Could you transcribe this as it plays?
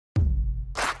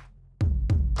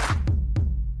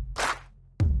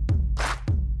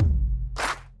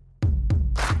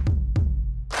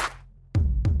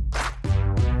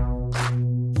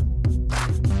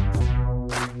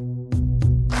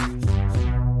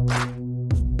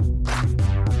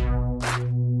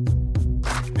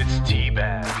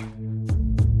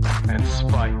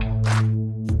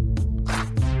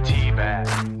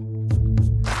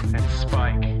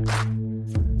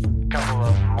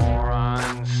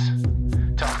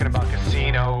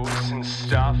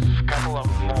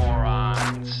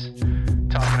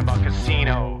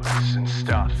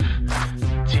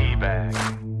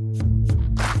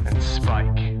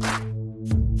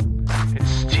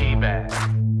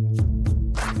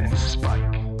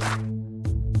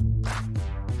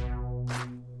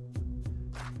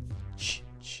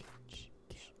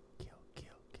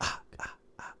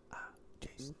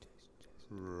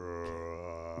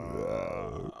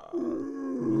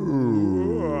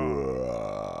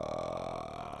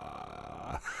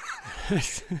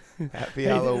Happy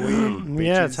Halloween.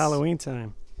 Yeah, it's bitches. Halloween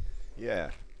time.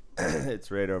 Yeah.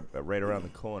 It's right around the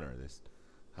corner, this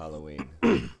Halloween.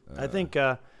 I think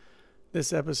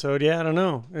this episode, I don't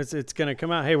know. It's going to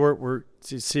come out. Hey, we're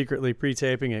secretly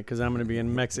pre-taping it because I'm going to be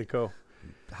in Mexico.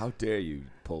 How dare you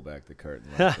pull back the curtain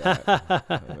like that?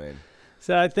 I mean,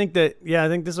 So I think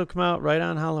this will come out right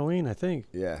on Halloween, I think.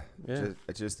 yeah. Yeah.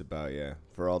 Just about, yeah.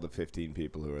 For all the 15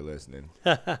 people who are listening.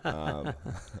 There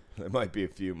might be a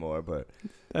few more, but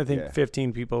I think yeah.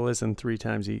 15 people listen 3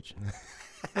 times each.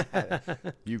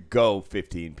 You go,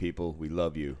 15 people. We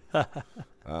love you.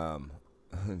 Yeah,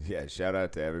 shout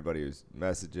out to everybody who's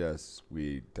messaged us.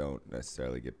 We don't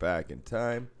necessarily get back in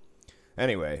time.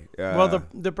 Anyway. Well,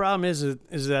 the problem is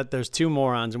that there's 2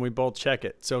 morons and we both check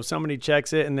it. So if somebody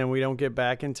checks it and then we don't get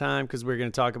back in time because we're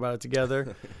going to talk about it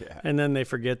together, yeah. and then they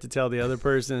forget to tell the other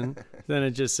person, then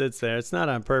it just sits there. It's not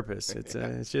on purpose. It's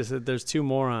just that there's 2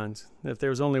 morons. If there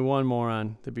was only 1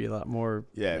 moron, there'd be a lot more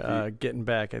getting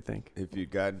back, I think. If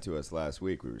you'd gotten to us last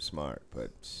week, we were smart,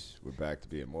 but we're back to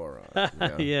being morons. You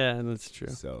know? Yeah, that's true.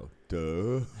 So,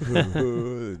 duh.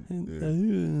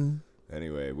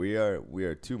 Anyway, we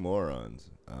are 2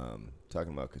 morons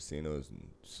talking about casinos and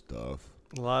stuff.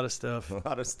 A lot of stuff. A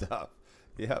lot of stuff.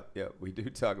 Yep. We do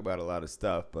talk about a lot of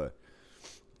stuff, but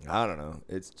I don't know.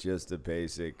 It's just a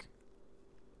basic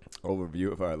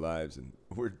overview of our lives, and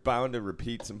we're bound to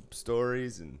repeat some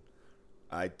stories, and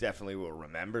I definitely will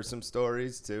remember some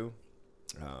stories too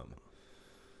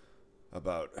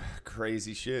about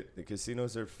crazy shit. The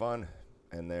casinos are fun,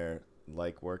 and they're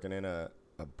like working in a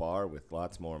bar with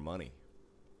lots more money.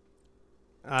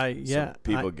 So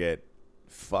people get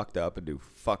fucked up and do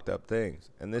fucked up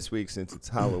things. And this week, since it's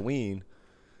Halloween,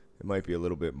 it might be a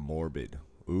little bit morbid.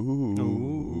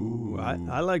 Ooh.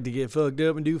 I like to get fucked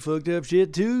up and do fucked up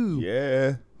shit too.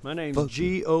 Yeah. My name's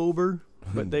G. Ober,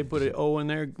 but they put an O in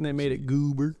there and they made it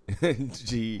Goober.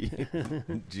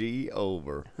 G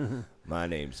over. My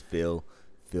name's Phil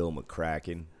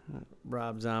McCracken.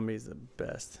 Rob Zombie's the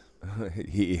best.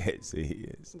 He is.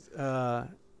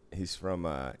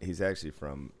 He's actually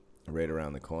from right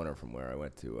around the corner from where I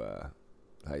went to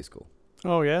high school.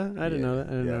 Oh yeah, I didn't know that. I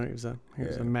didn't yeah. know he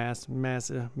was a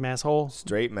mass hole.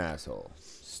 Straight masshole.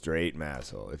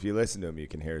 If you listen to him, you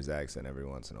can hear his accent every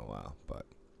once in a while, but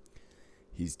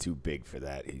he's too big for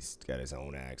that. He's got his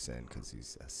own accent because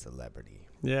he's a celebrity.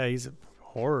 Yeah, he's a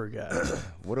horror guy.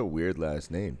 What a weird last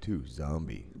name too,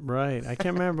 Zombie. Right. I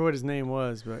can't remember what his name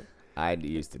was, but I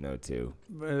used to know too.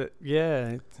 But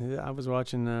yeah, I was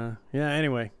watching.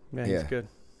 Anyway, he's good.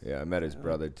 Yeah, I met his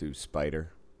brother too,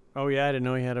 Spider. Oh yeah, I didn't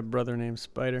know he had a brother named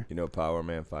Spider. You know Power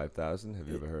Man 5000? Have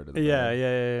you ever heard of the Yeah, band?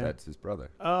 yeah. That's his brother.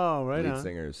 Oh, right on. Lead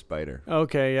singer is Spider.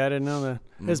 Okay, yeah, I didn't know that.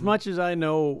 Mm-hmm. As much as I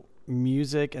know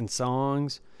music and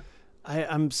songs,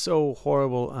 I'm so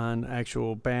horrible on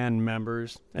actual band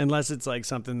members, unless it's like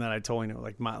something that I totally know,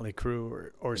 like Motley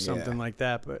Crue or something like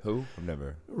that. But who? I've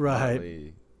never. Right.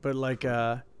 Motley. But like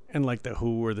and like the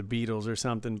Who or the Beatles or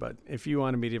something. But if you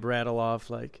wanted me to rattle off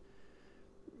like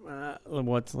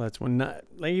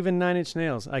even 9 Inch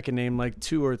Nails, I can name like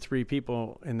 2 or 3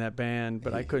 people in that band,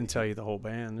 but I couldn't tell you the whole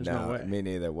band. There's no way. Me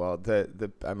neither. Well,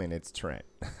 I mean, it's Trent.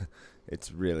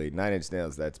 It's really 9 Inch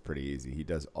Nails. That's pretty easy. He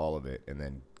does all of it and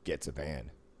then gets a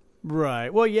band.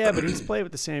 Right. Well, yeah, but he's played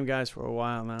with the same guys for a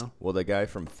while now. Well, the guy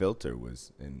from Filter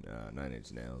was in 9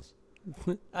 Inch Nails.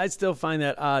 I still find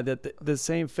that odd that the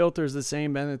same Filter is the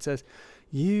same band that says,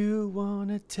 "You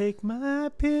wanna take my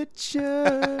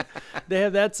picture." They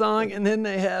have that song, and then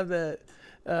they have that.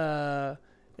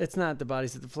 It's not The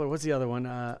Bodies at the Floor. What's the other one?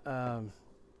 I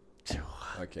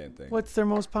can't think. What's their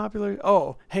most popular?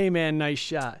 Oh, "Hey Man, Nice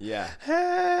Shot." Yeah.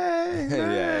 Hey man.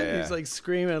 Yeah. He's like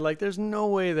screaming. Like, there's no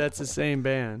way that's the same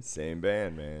band. Same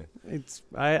band, man.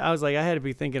 I was like, I had to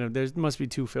be thinking of. There must be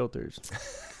 2 Filters.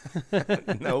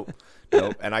 Nope.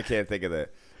 And I can't think of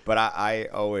it. But I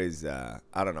always, I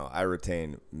don't know. I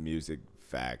retain music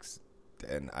facts,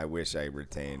 and I wish I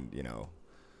retained,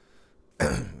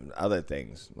 other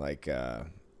things like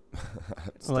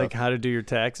like how to do your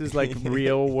taxes, like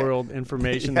real world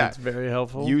information that's very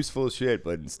helpful. Useful shit,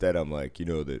 but instead I'm like,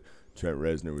 that Trent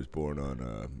Reznor was born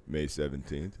on May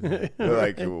 17th. They're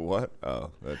like, what?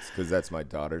 Oh, that's because that's my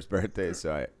daughter's birthday,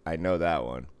 so I know that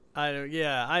one.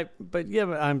 But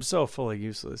I'm so full of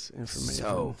useless information.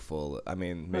 So full. I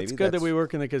mean, maybe it's good that we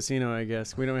work in the casino, I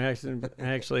guess. We don't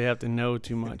actually have to know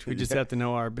too much. We just have to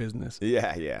know our business.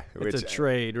 Yeah. It's a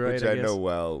trade, right? Which I know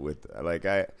well with, like,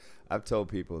 I've told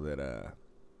people that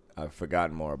I've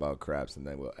forgotten more about craps than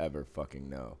they will ever fucking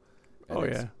know. And Oh,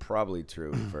 it's yeah. probably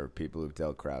true for people who've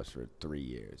dealt craps for 3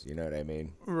 years. You know what I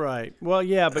mean? Right. Well,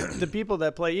 yeah, but the people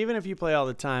that play, even if you play all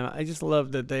the time, I just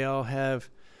love that they all have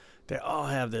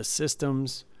their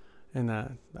systems and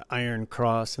the Iron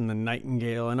Cross and the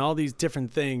Nightingale and all these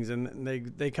different things, and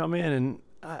they come in and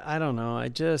I don't know. I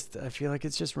feel like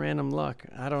it's just random luck.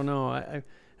 I don't know. I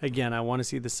want to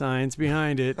see the science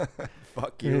behind it.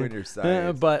 Fuck you and your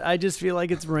science. But I just feel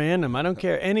like it's random. I don't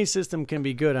care. Any system can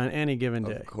be good on any given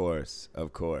day. Of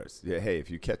course. Yeah, hey, if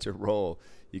you catch a roll,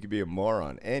 you could be a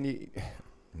moron. And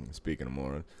speaking of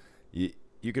moron,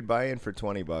 you could buy in for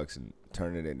 $20 and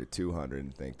turn it into 200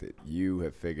 and think that you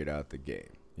have figured out the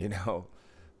game, you know?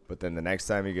 But then the next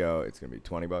time you go, it's going to be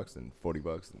 $20 and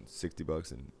 $40 and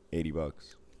 $60 and $80.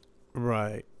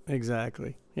 Right.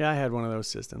 Exactly. Yeah, I had one of those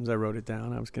systems. I wrote it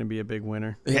down. I was going to be a big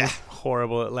winner. Yeah. It was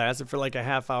horrible. It lasted for like a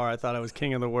half hour. I thought I was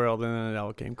king of the world, and then it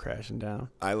all came crashing down.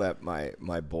 I let my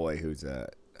boy, who's a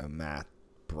math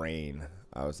brain,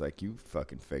 I was like, you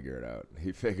fucking figure it out.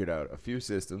 He figured out a few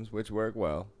systems, which work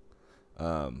well,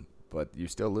 but you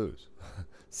still lose.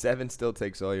 7 still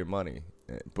takes all your money.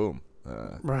 Boom.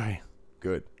 Right.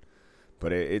 Good.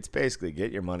 But it's basically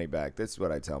get your money back. This is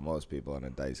what I tell most people in a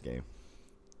dice game.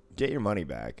 Get your money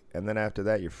back, and then after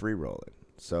that, you're free rolling.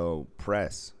 So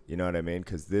press, you know what I mean?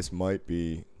 Because this might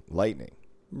be lightning.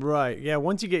 Right. Yeah.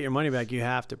 Once you get your money back, you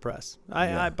have to press.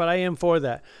 Yeah. But I am for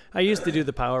that. I used to do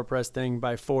the power press thing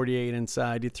by 48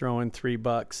 inside. You throw in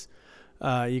 $3.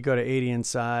 You go to 80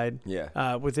 inside.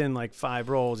 Yeah. Within like 5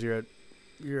 rolls, you're at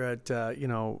I don't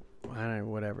know,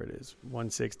 whatever it is,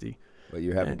 160. But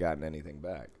you haven't gotten anything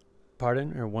back.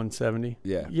 Pardon? Or 170?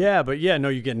 Yeah. Yeah, but no,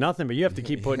 you get nothing, but you have to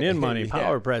keep putting in money,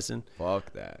 power pressing.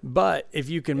 Fuck that. But if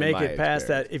you can make it past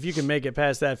that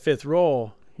 5th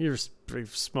roll, you're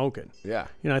smoking. Yeah.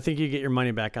 I think you get your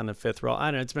money back on the 5th roll. I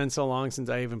don't know. It's been so long since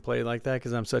I even played like that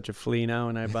because I'm such a flea now,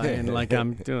 and I buy in like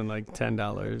I'm doing like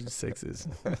 $10 sixes.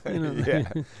 Yeah.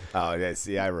 Oh, yeah.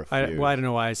 See, I refuse. I don't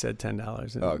know why I said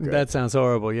 $10. Okay. That sounds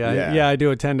horrible. Yeah. I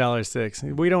do a $10 six.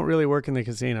 We don't really work in the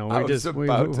casino. I was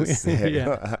about to say.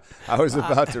 Yeah. I was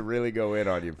about to really go in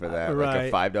on you for that.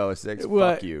 Right. Like a $5 six.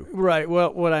 Fuck you. Right.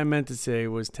 Well, what I meant to say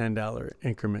was $10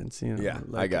 increments. Yeah,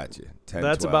 like, I got you. 10,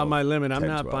 that's 12, about my limit. I'm 10,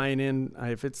 not 12. buying in.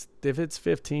 If it's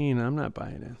 15, I'm not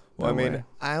buying in. Well, No I mean,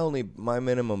 way. my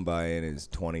minimum buy-in is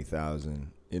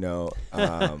 20,000. Because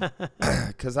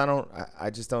I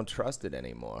just don't trust it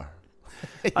anymore.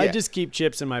 I Yeah. just keep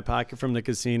chips in my pocket from the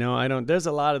casino. There's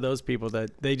a lot of those people that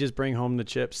they just bring home the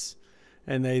chips,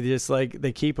 and they just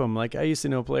they keep them. Like I used to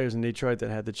know players in Detroit that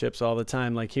had the chips all the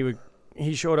time. Like he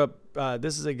showed up.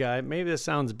 This is a guy. Maybe this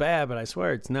sounds bad, but I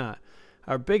swear it's not.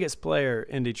 Our biggest player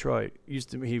in Detroit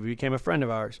he became a friend of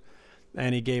ours,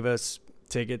 and he gave us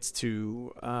tickets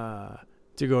to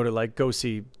go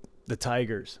see the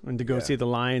Tigers and to go see the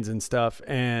Lions and stuff.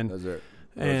 And Those are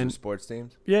and sports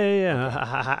teams? yeah.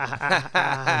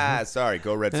 Sorry,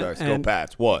 go Red Sox, go And-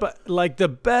 Pats. What? But like the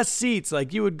best seats,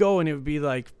 like you would go and it would be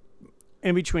like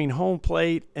in between home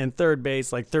plate and third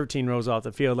base, like 13 rows off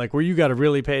the field, like where you got to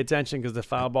really pay attention because the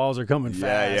foul balls are coming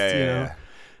fast. Yeah.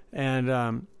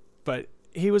 And but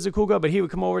he was a cool guy. But he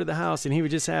would come over to the house and he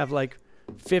would just have like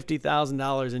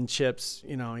 $50,000 in chips.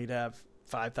 He'd have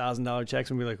 $5,000 checks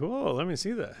and be like, "Whoa, let me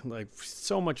see that!" Like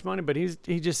so much money. But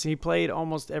he played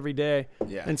almost every day.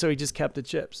 Yeah. And so he just kept the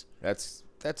chips. That's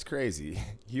crazy.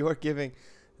 You're giving.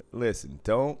 Listen,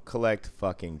 don't collect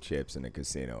fucking chips in a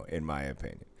casino, in my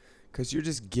opinion, because you're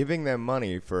just giving them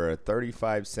money for a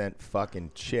 35-cent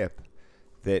fucking chip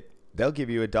that they'll give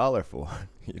you $1 for.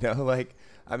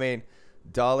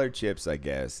 Dollar chips, I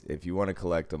guess, if you want to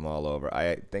collect them all over.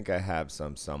 I think I have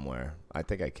some somewhere. I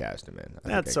think I cashed them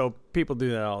in. So people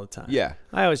do that all the time. Yeah.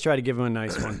 I always try to give them a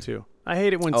nice one too. I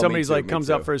hate it when Oh, me somebody's too, like me comes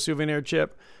too. up for a souvenir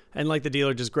chip and like the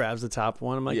dealer just grabs the top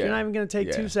one. I'm like, Yeah. you're not even going to take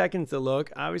Yeah. 2 seconds to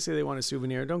look. Obviously they want a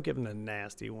souvenir. Don't give them the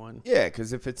nasty one. Yeah,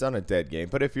 because if it's on a dead game,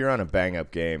 but if you're on a bang-up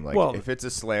game, like Well- if it's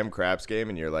a slam craps game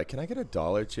and you're like, can I get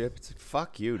 $1 chip? It's like,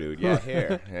 fuck you, dude. Yeah,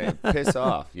 here. Hey, piss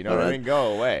off. You know what I mean?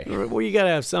 Go away. Well, you got to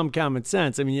have some common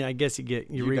sense. I mean, I guess you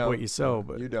reap don't. what you sow,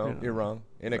 but You don't. You're wrong.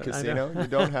 In a But I casino, you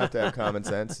don't have to have common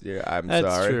sense. I'm That's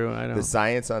sorry. true, I know. The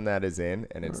science on that is in,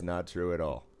 and it's not true at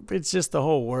all. it's just the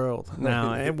whole world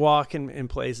now. And walking in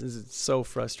places, it's so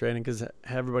frustrating because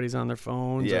everybody's on their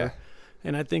phones. Yeah.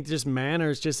 And I think just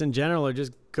manners, just in general, are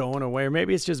just going away. Or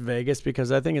maybe it's just Vegas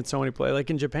because I think it's so many places, like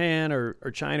in Japan or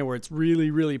China, where it's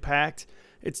really, really packed.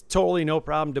 It's totally no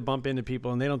problem to bump into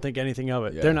people, and they don't think anything of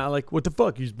it. Yeah. They're not like, "What the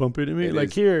fuck? You just bump into me?" It Like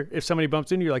is. here, if somebody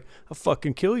bumps into you, you're like, "I'll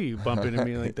fucking kill you!" Bump into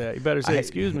me like that. You better say,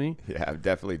 "Excuse me." Yeah, I've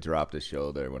definitely dropped a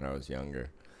shoulder when I was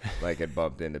younger. like had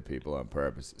bumped into people on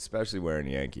purpose, especially wearing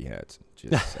Yankee hats.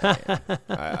 Just saying.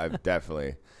 I've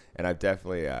definitely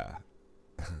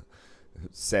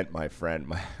sent my friend.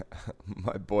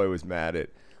 My boy was mad at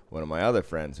one of my other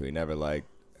friends who he never liked,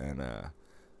 and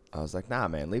I was like, nah,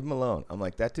 man, leave him alone. I'm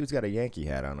like, that dude's got a Yankee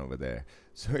hat on over there.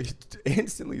 So he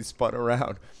instantly spun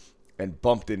around and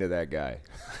bumped into that guy.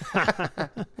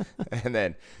 and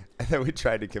then we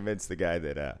tried to convince the guy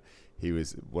that he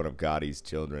was one of Gotti's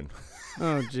children.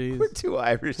 Oh, jeez. We're two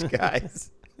Irish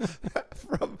guys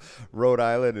from Rhode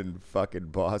Island and fucking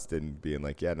Boston being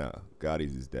like, yeah, no,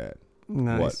 Gotti's his dad.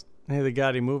 Nice. What? Hey, the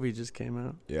Gotti movie just came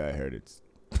out. Yeah, I heard it's...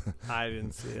 I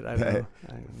didn't see it. I don't know.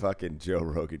 Fucking Joe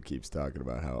Rogan keeps talking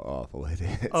about how awful it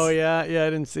is. Oh, yeah? Yeah, I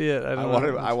didn't see it. I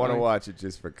want to watch it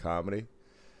just for comedy.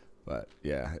 But,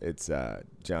 yeah, it's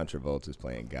John Travolta's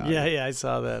playing Gotti. Yeah, I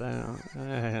saw that. I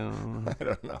don't know. I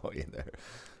don't know either.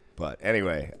 But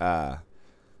anyway,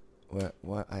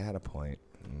 what? I had a point.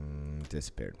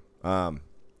 Disappeared.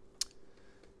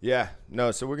 Yeah,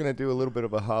 no, so we're going to do a little bit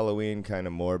of a Halloween kind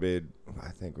of morbid. I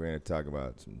think we're going to talk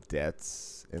about some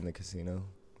deaths in the casino.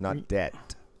 Not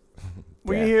debt.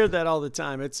 We hear that all the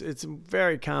time. It's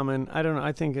very common. I don't know.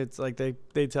 I think it's like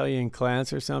they tell you in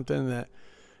class or something that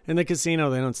in the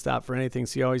casino they don't stop for anything.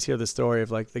 So you always hear the story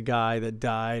of like the guy that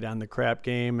died on the crap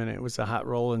game and it was a hot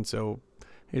roll, and so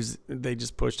they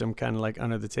just pushed him kind of like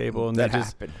under the table, and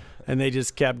they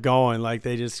just kept going. Like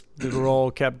the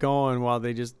roll kept going while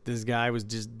this guy was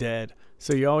just dead.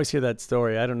 So you always hear that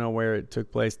story. I don't know where it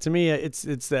took place. To me, it's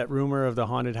that rumor of the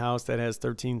haunted house that has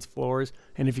 13 floors,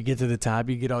 and if you get to the top,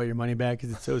 you get all your money back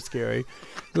because it's so scary.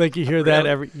 Like you hear that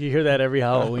every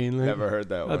Halloween. Like, never heard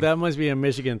that one. That must be a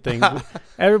Michigan thing.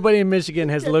 Everybody in Michigan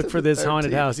has looked for this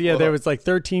haunted house. Yeah, there was like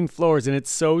 13 floors, and it's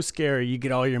so scary. You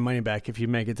get all your money back if you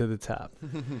make it to the top.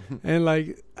 And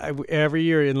like every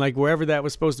year, and like wherever that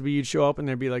was supposed to be, you'd show up, and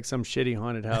there'd be like some shitty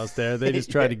haunted house there. They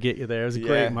just tried to get you there. It was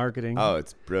great marketing. Oh,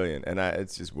 it's brilliant, and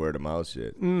it's just word of mouth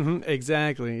shit. Mm-hmm,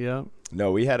 exactly. Yeah.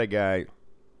 No, we had a guy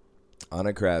on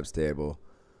a craps table.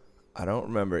 I don't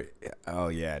remember. Oh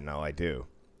yeah, no, I do.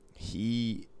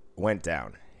 He went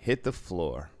down, hit the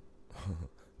floor,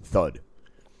 thud.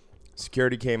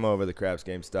 Security came over. The craps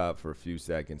game stopped for a few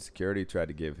seconds. Security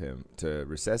tried to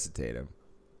resuscitate him.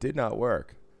 Did not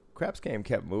work. Craps game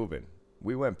kept moving.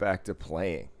 We went back to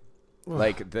playing.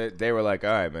 Like they were like,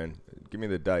 all right, man, give me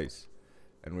the dice.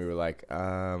 And we were like,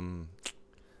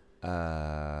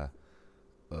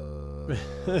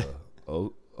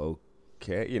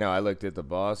 okay. You know, I looked at the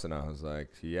boss and I was like,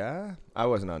 yeah. I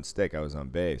wasn't on stick. I was on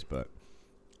base. But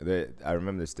I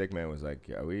remember the stick man was like,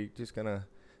 are we just going to?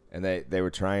 And they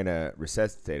were trying to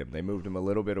resuscitate him. They moved him a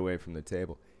little bit away from the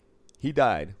table. He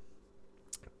died.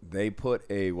 They put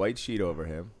a white sheet over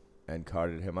him and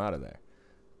carted him out of there.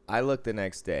 I looked the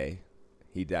next day.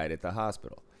 He died at the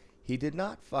hospital. He did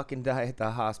not fucking die at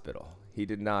the hospital. He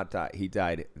did not die. He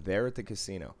died there at the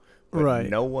casino. But right.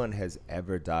 No one has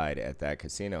ever died at that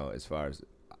casino as far as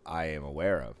I am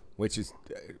aware of, which is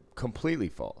completely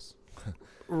false.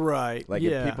 Right. Like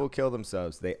if people kill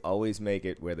themselves, they always make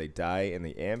it where they die in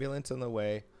the ambulance on the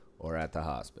way or at the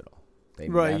hospital. They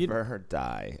never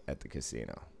die at the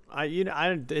casino.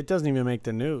 It doesn't even make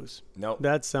the news. No.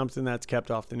 That's something that's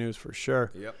kept off the news for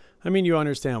sure. Yep. I mean, you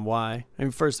understand why. I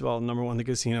mean, first of all, number one, the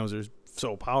casinos are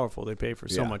so powerful. They pay for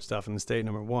so much stuff in the state,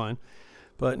 number one.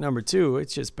 But number two,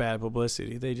 it's just bad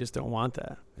publicity. They just don't want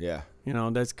that. Yeah. You know,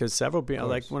 that's because several people,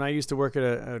 like when I used to work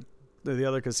at the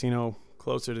other casino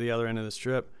closer to the other end of the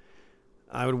strip,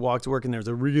 I would walk to work and there's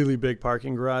a really big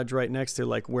parking garage right next to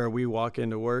like where we walk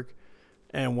into work.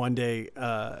 And one day,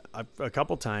 a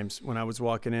couple times when I was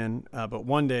walking in, but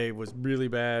one day was really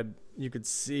bad. You could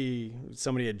see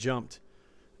somebody had jumped,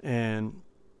 and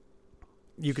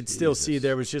you could still see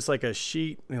there was just like a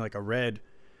sheet, like a red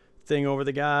thing over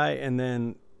the guy, and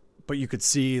then, but you could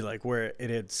see like where it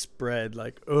had spread.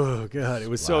 Like, oh god, it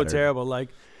was so terrible. Like,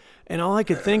 and all I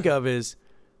could think of is,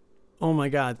 oh my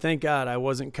god, thank God I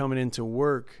wasn't coming into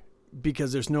work,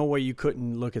 because there's no way you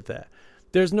couldn't look at that.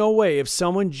 There's no way if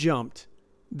someone jumped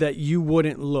that you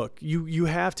wouldn't look. You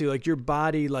have to, like, your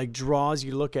body like draws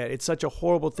you to look at it. It's such a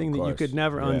horrible thing that you could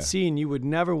never unsee, and you would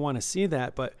never want to see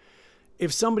that. But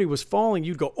if somebody was falling,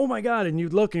 you'd go, oh my God, and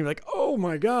you'd look and you're like, oh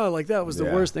my God, like that was the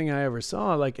worst thing I ever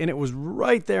saw. Like, and it was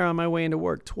right there on my way into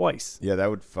work twice. Yeah, that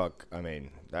would fuck. I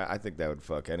mean, I think that would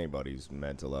fuck anybody's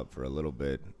mental up for a little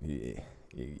bit. I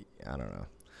don't know.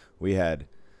 We had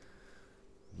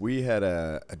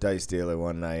a dice dealer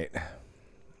one night.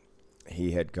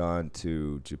 He had gone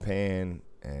to Japan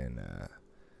and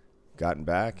gotten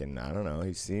back, and I don't know,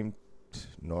 he seemed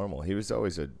normal. He was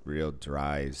always a real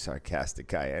dry, sarcastic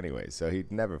guy anyway, so he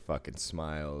never fucking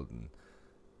smiled.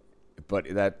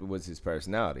 But that was his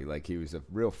personality. Like, he was a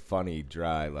real funny,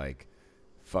 dry, like,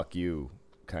 fuck you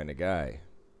kind of guy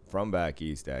from back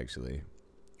east, actually.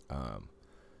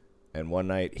 And one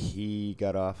night he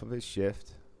got off of his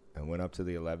shift and went up to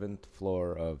the 11th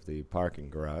floor of the parking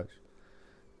garage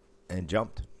and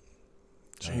jumped.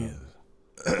 Jesus.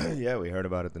 Yeah, we heard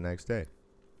about it the next day.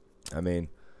 I mean,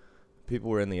 people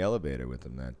were in the elevator with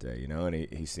him that day, you know, and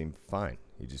he seemed fine.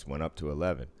 He just went up to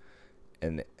 11.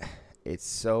 And it's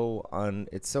so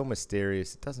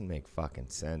mysterious. It doesn't make fucking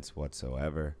sense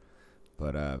whatsoever.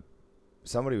 But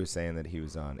somebody was saying that he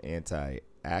was on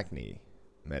anti-acne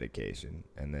medication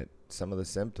and that some of the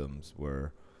symptoms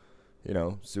were, you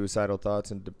know, suicidal thoughts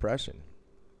and depression.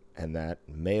 And that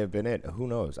may have been it. Who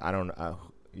knows? I don't know.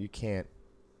 You can't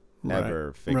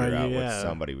ever figure out what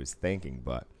somebody was thinking,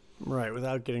 but... Right,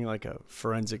 without getting like a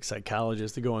forensic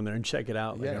psychologist to go in there and check it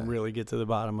out and really get to the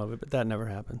bottom of it, but that never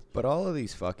happened. But all of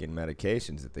these fucking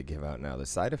medications that they give out now, the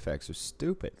side effects are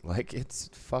stupid. Like, it's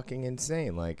fucking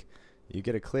insane. Like, you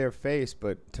get a clear face,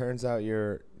 but turns out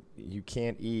you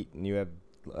can't eat and you have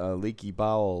a leaky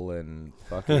bowel and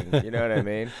fucking, you know what I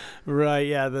mean? Right,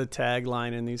 yeah, the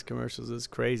tagline in these commercials is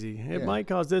crazy. It might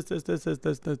cause this.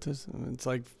 And it's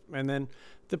like, and then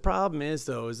the problem is,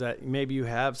 though, is that maybe you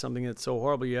have something that's so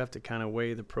horrible, you have to kind of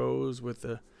weigh the pros with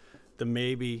the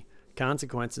maybe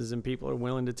consequences, and people are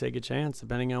willing to take a chance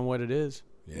depending on what it is.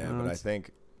 Yeah, you know, but I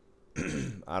think,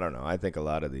 I don't know, I think a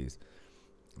lot of these,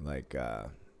 like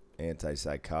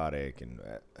antipsychotic and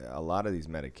a lot of these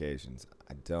medications,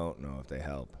 I don't know if they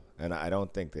help. And I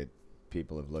don't think that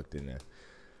people have looked into,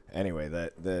 anyway,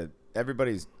 that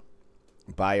everybody's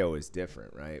bio is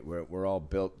different, right? We're all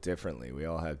built differently. We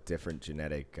all have different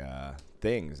genetic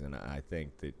things, and I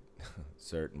think that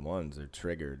certain ones are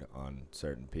triggered on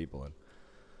certain people, and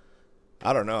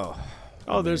I don't know.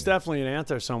 There's definitely an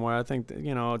answer somewhere. I think that,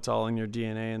 you know, it's all in your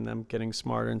DNA and them getting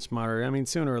smarter and smarter. I mean,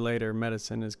 sooner or later,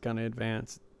 medicine is going to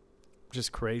advance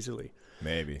just crazily.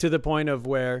 Maybe. To the point of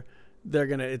where they're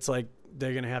going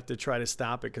to have to try to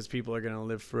stop it because people are going to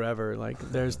live forever. Like,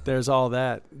 there's all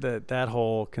that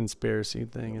whole conspiracy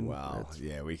thing. And wow.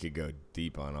 Yeah, we could go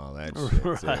deep on all that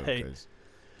shit, right. too.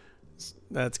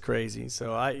 That's crazy.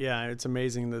 So, it's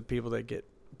amazing the people that get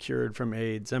cured from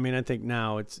AIDS. I mean, I think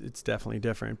now it's definitely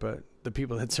different, but the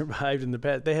people that survived in the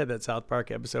past, they had that South Park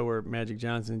episode where Magic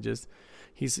Johnson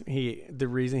the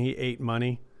reason he ate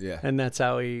money, and that's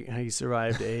how he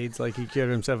survived AIDS. Like, he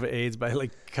cured himself of AIDS by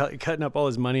like cutting up all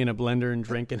his money in a blender and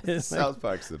drinking it. South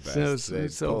Park's the best.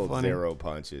 It's so funny. Zero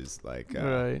punches. Like,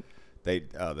 right.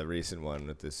 The recent one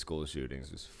with the school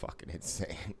shootings was fucking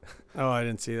insane. Oh, I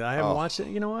didn't see that. I haven't watched it.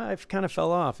 You know what? I've kind of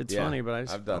fell off. It's funny,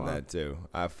 but I've done that too.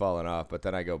 I've fallen off, but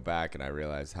then I go back and I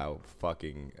realize how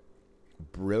fucking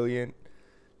brilliant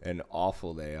and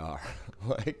awful they are.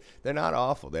 Like, they're not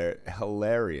awful. They're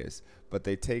hilarious, but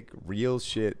they take real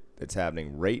shit that's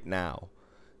happening right now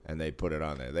and they put it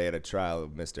on there. They had a trial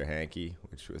of Mr. Hankey,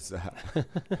 which was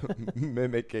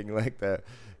mimicking like the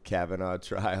Kavanaugh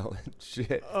trial and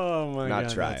shit. Oh my God,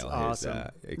 not trial, that's awesome.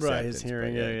 His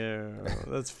hearing. Yeah.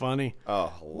 Oh, that's funny.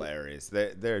 Oh, hilarious.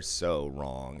 They're so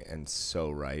wrong and so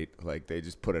right. Like, they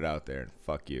just put it out there and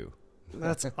fuck you.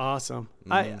 That's awesome.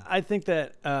 I think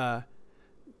that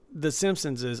The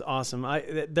Simpsons is awesome.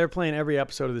 They're playing every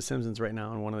episode of The Simpsons right now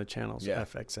on one of the channels,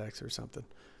 FXX or something.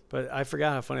 But I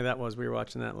forgot how funny that was. We were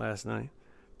watching that last night.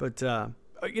 But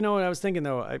you know what I was thinking,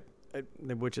 though,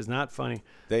 which is not funny.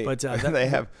 They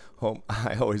have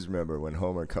I always remember when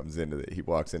Homer comes he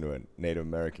walks into a Native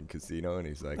American casino and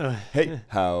he's like, "Hey,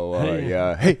 how are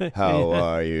ya? Hey, how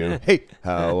are you? Hey,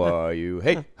 how are you?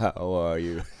 Hey, how are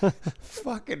you?"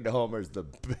 Fucking Homer's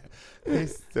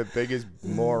he's the biggest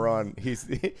moron. He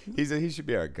should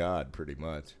be our god, pretty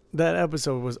much. That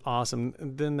episode was awesome.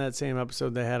 And then that same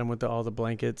episode, they had him with all the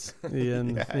blankets.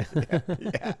 Yeah.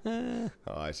 Oh,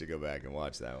 I should go back and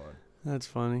watch that one. That's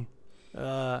funny.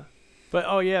 But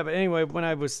anyway, when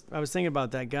I was thinking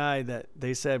about that guy that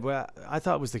they said, well, I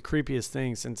thought was the creepiest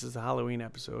thing since it's a Halloween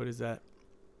episode is that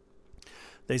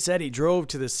they said he drove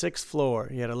to the 6th floor.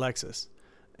 He had a Lexus,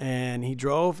 and he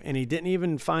drove and he didn't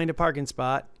even find a parking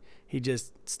spot. He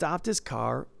just stopped his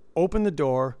car, opened the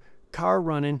door, car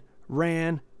running,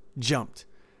 ran, jumped.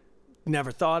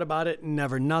 Never thought about it,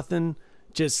 never nothing.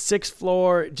 Just 6th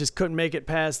floor, just couldn't make it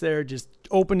past there. Just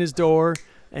opened his door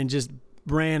and just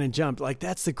ran and jumped. Like,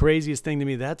 that's the craziest thing to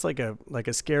me. That's like a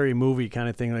scary movie kind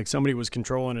of thing. Like, somebody was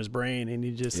controlling his brain and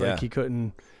he just like he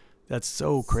couldn't. That's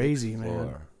so crazy,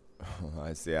 man.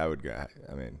 I see. I would go.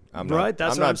 I mean, I'm Right, not.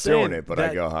 that's I'm what not I'm doing saying. it, but I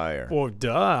That- go higher. Well,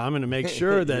 duh. I'm going to make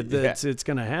sure that Yeah. it's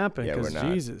going to happen Yeah, we're because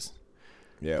not. Jesus.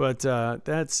 Yeah. But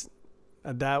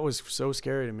that was so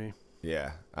scary to me.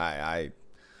 Yeah. I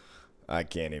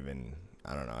can't even.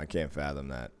 I don't know. I can't fathom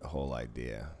that whole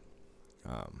idea.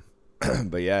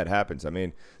 But yeah, it happens. I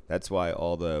mean, that's why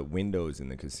all the windows in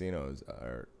the casinos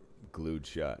are glued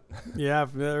shut. Yeah,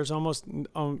 there's almost.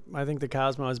 I think the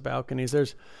Cosmo has balconies.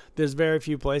 There's very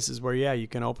few places where you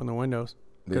can open the windows.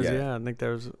 Because I think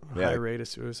there's a high rate of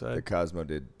suicide. The Cosmo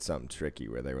did something tricky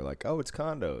where they were like, "Oh, it's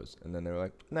condos," and then they were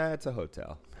like, "Nah, it's a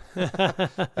hotel."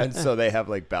 And so they have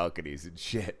like balconies and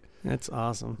shit. That's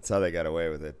awesome. That's how they got away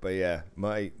with it. But yeah,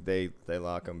 they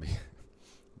lock them.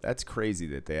 That's crazy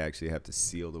that they actually have to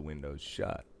seal the windows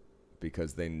shut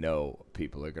because they know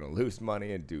people are gonna lose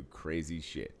money and do crazy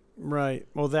shit. Right.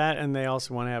 Well, that, and they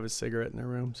also want to have a cigarette in their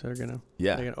room, so they're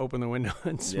gonna open the window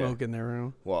and smoke in their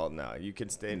room. Well, no, you can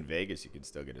stay in Vegas. You can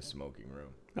still get a smoking room.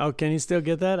 Oh, can you still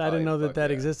get that? I didn't know that yeah.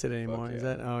 existed anymore. Fuck Is yeah.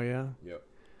 that? Oh yeah. Yep.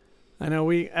 I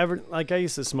know I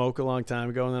used to smoke a long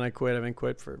time ago, and then I quit. I've been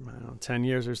quit for, I don't know, 10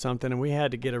 years or something. And we had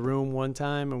to get a room one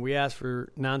time, and we asked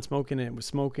for non-smoking, and it was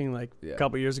smoking like a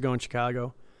couple years ago in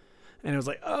Chicago. And it was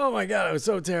like, oh my God, it was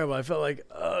so terrible. I felt like,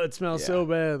 oh, it smells so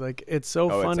bad. Like, it's so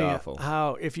funny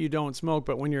how if you don't smoke,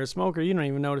 but when you're a smoker, you don't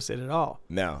even notice it at all.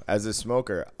 No, as a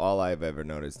smoker, all I've ever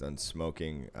noticed on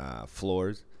smoking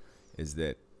floors is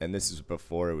that, and this is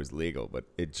before it was legal, but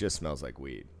it just smells like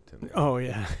weed to me. Oh,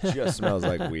 yeah. It just smells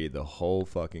like weed. The whole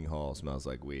fucking hall smells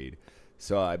like weed.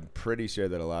 So I'm pretty sure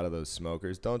that a lot of those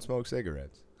smokers don't smoke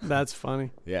cigarettes. That's funny.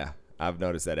 Yeah, I've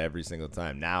noticed that every single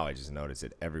time. Now I just notice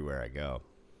it everywhere I go.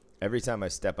 Every time I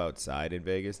step outside in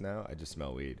Vegas now, I just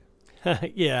smell weed.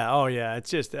 Yeah. Oh, yeah. It's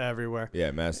just everywhere.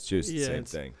 Yeah, Massachusetts, same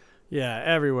thing. Yeah,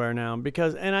 everywhere now.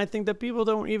 And I think that people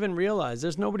don't even realize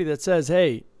there's nobody that says,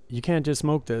 hey, you can't just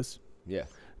smoke this. Yeah.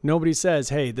 Nobody says,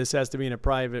 hey, this has to be in a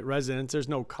private residence. There's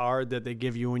no card that they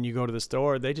give you when you go to the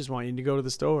store. They just want you to go to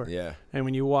the store. Yeah. And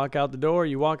when you walk out the door,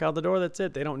 that's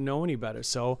it. They don't know any better.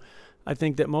 So I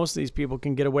think that most of these people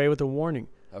can get away with a warning.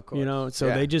 Of course. So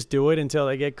they just do it until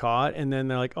they get caught, and then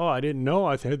they're like, "Oh, I didn't know.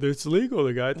 I thought it's legal.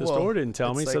 The guy at the store didn't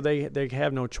tell me." So they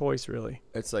have no choice, really.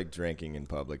 It's like drinking in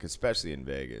public, especially in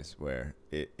Vegas, where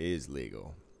it is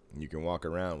legal. You can walk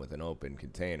around with an open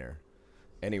container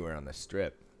anywhere on the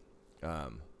strip.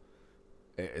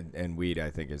 And weed, I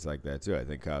think, is like that too. I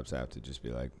think cops have to just be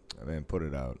like, "Man, put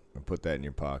it out, or put that in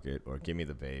your pocket, or give me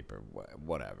the vape, or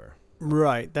whatever."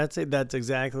 Right. That's it. That's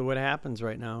exactly what happens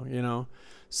right now.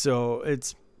 So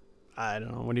I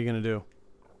don't know. What are you going to do?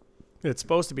 It's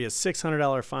supposed to be a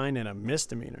 $600 fine and a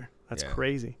misdemeanor. That's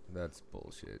crazy. That's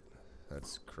bullshit.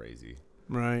 That's crazy.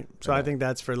 Right. So I think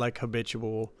that's for like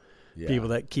habitual people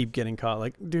that keep getting caught.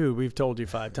 Like, dude, we've told you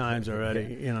 5 times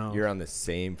already. You're on the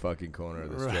same fucking corner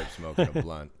of the strip smoking a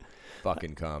blunt.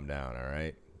 Fucking calm down, all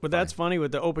right? But that's funny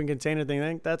with the open container thing. I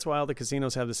think that's why all the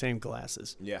casinos have the same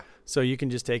glasses. Yeah. So you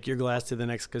can just take your glass to the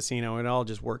next casino. It all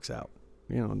just works out.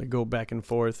 They go back and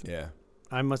forth. Yeah.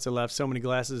 I must have left so many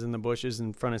glasses in the bushes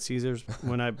in front of Caesars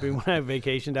when I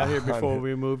vacationed out here before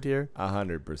we moved here.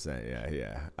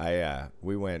 100%. Yeah.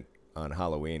 We went on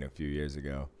Halloween a few years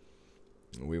ago.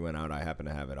 We went out. I happened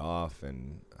to have it off,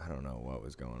 and I don't know what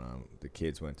was going on. The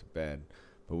kids went to bed,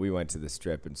 but we went to the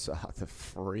strip and saw the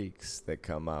freaks that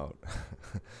come out.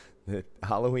 The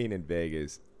Halloween in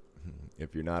Vegas,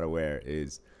 if you're not aware,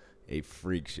 is a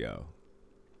freak show.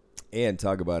 And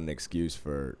talk about an excuse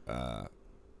for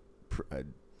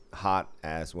hot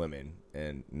ass women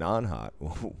and non-hot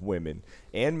women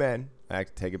and men. I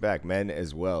take it back, men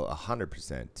as well,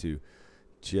 100% to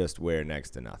just wear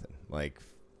next to nothing, like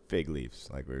fig leaves,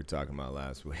 like we were talking about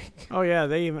last week. Oh yeah,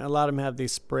 a lot of them have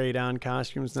these sprayed on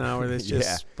costumes now, where it's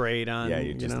just sprayed on. Yeah,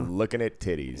 you're just looking at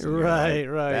titties. Right,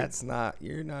 like, right.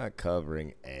 You're not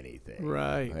covering anything.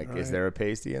 Right. Like, is there a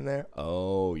pasty in there?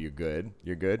 Oh, you're good.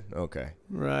 You're good. Okay.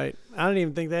 Right. I don't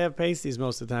even think they have pasties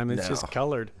most of the time. It's just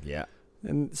colored. Yeah.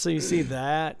 And so you see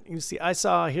that. Here's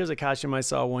a costume I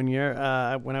saw one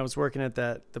year when I was working at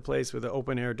the place with the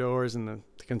open air doors and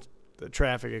the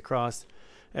traffic across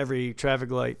every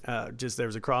traffic light. There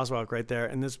was a crosswalk right there.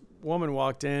 And this woman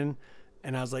walked in,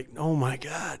 and I was like, oh my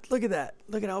God, look at that.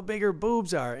 Look at how big her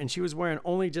boobs are. And she was wearing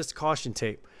only just caution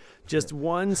tape. Just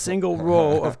one single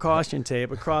row of caution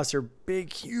tape across her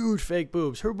big, huge fake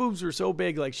boobs. Her boobs were so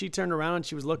big, like she turned around and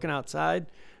she was looking outside.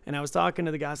 And I was talking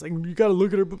to the guys like, you got to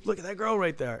look at her. Look at that girl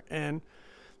right there. And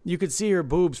you could see her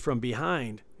boobs from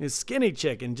behind. This skinny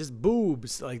chick and just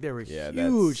boobs. Like they were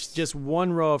huge. Just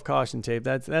one row of caution tape.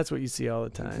 That's what you see all the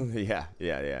time. Yeah.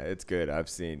 It's good. I've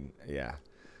seen,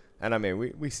 And I mean,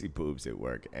 we see boobs at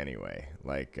work anyway.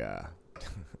 Like,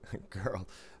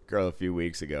 girl a few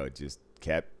weeks ago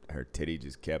her titty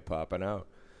just kept popping out.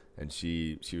 And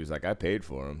she was like, I paid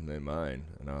for them. They're mine.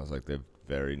 And I was like, they're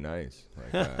very nice.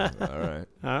 Like, all right.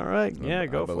 All right. Yeah,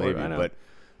 go for it. You. I know. But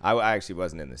I actually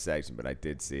wasn't in the section, but I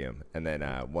did see him. And then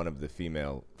one of the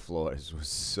female floors was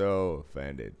so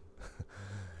offended.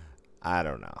 I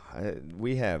don't know.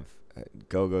 We have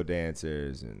go-go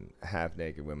dancers and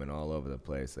half-naked women all over the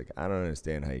place. Like, I don't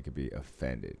understand how you could be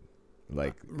offended.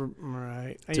 Like,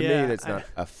 right. To me, that's not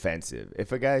offensive.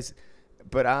 If a guy's...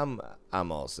 But I'm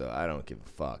also, I don't give a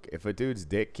fuck. If a dude's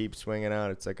dick keeps swinging out,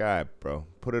 it's like, all right, bro,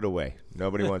 put it away.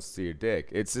 Nobody wants to see your dick.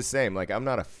 It's the same. Like, I'm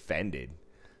not offended.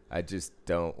 I just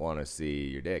don't want to see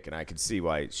your dick. And I could see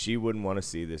why she wouldn't want to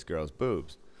see this girl's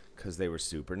boobs, because they were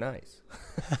super nice.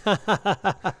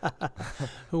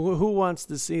 Who wants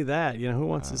to see that? You know, who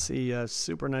wants to see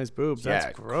super nice boobs?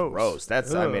 That's gross.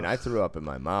 That's, I mean, I threw up in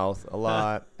my mouth a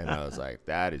lot, and I was like,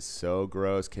 that is so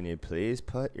gross. Can you please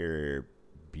put your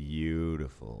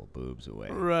beautiful boobs away?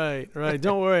 Right.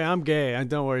 Don't worry, I'm gay.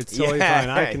 Don't worry, it's totally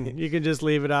fine. You can just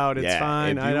leave it out. It's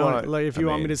fine. If you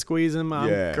want me to squeeze them, I'm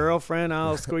girlfriend.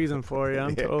 I'll squeeze them for you.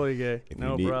 I'm totally gay.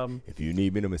 No problem. If you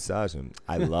need me to massage them,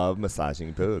 I love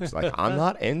massaging boobs. Like, I'm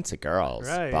not into girls,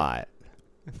 but.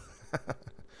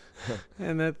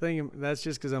 And that's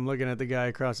just because I'm looking at the guy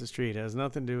across the street. It has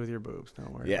nothing to do with your boobs.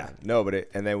 Don't worry. Yeah, no,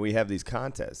 and then we have these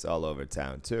contests all over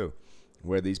town too,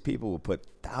 where these people will put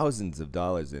thousands of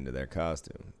dollars into their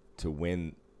costume to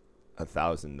win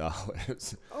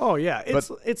 $1,000. Oh yeah,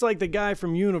 it's like the guy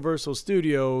from Universal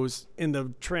Studios in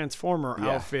the Transformer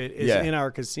outfit is in our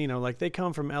casino. Like, they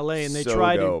come from LA and they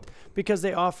try to, because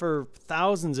they offer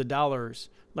thousands of dollars,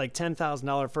 like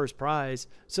 $10,000 first prize.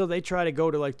 So they try to go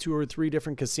to like 2 or 3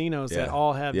 different casinos that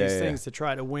all have these things to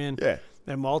try to win. Yeah.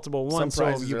 And multiple ones. Some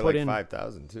prizes are like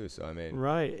 $5,000 too. So I mean,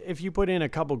 right. If you put in a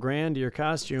couple grand to your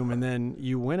costume and then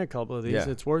you win a couple of these,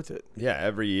 it's worth it. Yeah,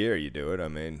 every year you do it. I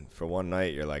mean, for one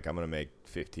night you're like, I'm gonna make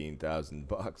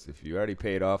 $15,000. If you already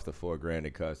paid off the $4,000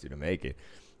 it cost you to make it,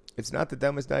 it's not the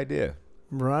dumbest idea.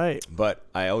 Right. But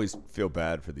I always feel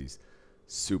bad for these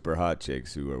super hot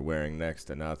chicks who are wearing next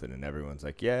to nothing, and everyone's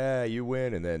like, yeah, you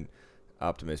win, and then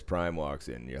Optimus Prime walks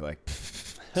in and you're like,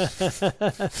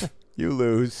 you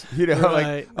lose. You know,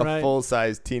 like a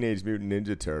full-size Teenage Mutant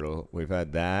Ninja Turtle. We've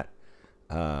had that.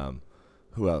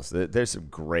 Who else? There's some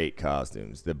great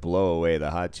costumes that blow away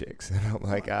the hot chicks. And I'm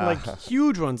like, like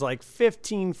huge ones, like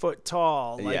 15 foot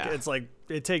tall. Like, it's like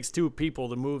it takes 2 people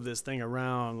to move this thing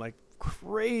around. Like,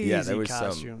 crazy costumes.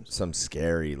 Yeah, there was some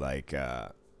scary, like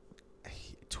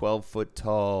 12 foot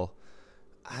tall,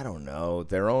 I don't know,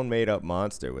 their own made up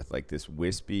monster with like this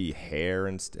wispy hair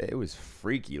and it was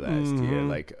freaky last year.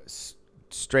 Like,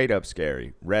 straight up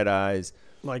scary. Red eyes.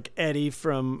 Like Eddie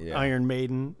from Iron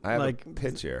Maiden. I have a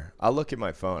picture. I'll look at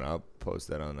my phone. I'll post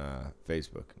that on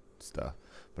Facebook stuff.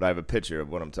 But I have a picture of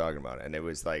what I'm talking about. And it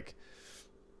was like,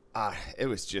 it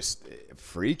was just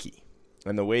freaky.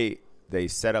 And the way they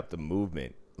set up the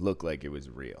movement looked like it was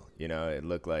real. You know, it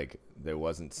looked like there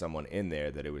wasn't someone in there,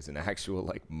 that it was an actual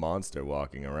like monster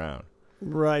walking around.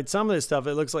 Right. Some of this stuff,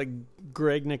 it looks like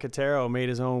Greg Nicotero made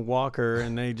his own walker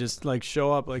and they just like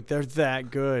show up like they're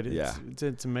that good.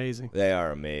 It's amazing. They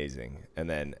are amazing. And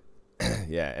then,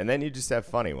 and then you just have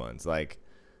funny ones. Like,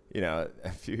 you know,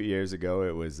 a few years ago,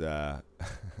 it was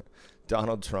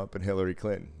Donald Trump and Hillary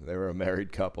Clinton. They were a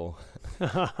married couple.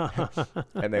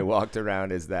 And they walked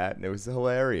around as that, and it was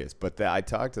hilarious. But I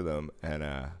talked to them, and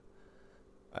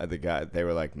they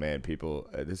were like, man, people,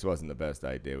 this wasn't the best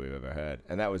idea we've ever had.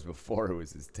 And that was before it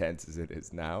was as tense as it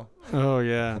is now. Oh,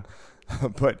 yeah.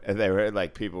 But they were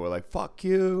like, people were like, fuck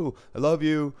you, I love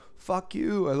you, fuck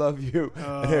you, I love you.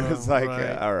 And it was like,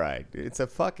 all right, it's a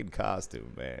fucking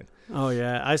costume, man. Oh,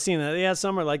 yeah. I've seen that. Yeah,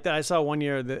 some are like that. I saw one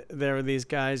year that there were these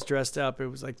guys dressed up. It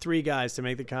was like 3 guys to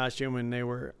make the costume, and they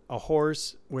were a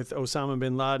horse with Osama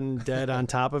bin Laden dead on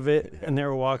top of it, and they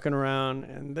were walking around,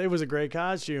 and it was a great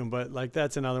costume. But like,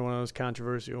 that's another one of those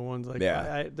controversial ones. Like,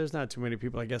 there's not too many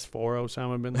people, I guess, for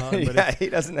Osama bin Laden. But he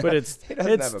doesn't have, it's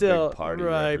still a big party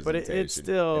right. But it's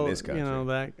still, in this country. You know,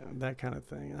 that kind of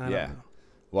thing. I don't know.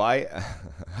 Well,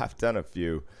 I've done a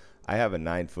few. I have a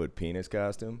 9-foot penis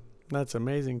costume. That's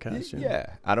amazing costume.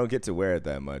 Yeah. I don't get to wear it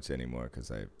that much anymore because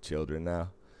I have children now.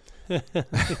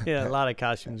 Yeah, a lot of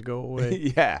costumes go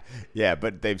away. Yeah,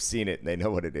 but they've seen it and they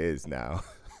know what it is now.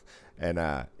 And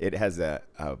it has a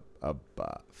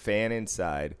fan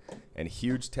inside and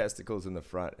huge testicles in the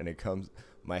front, and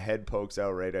my head pokes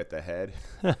out right at the head,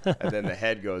 and then the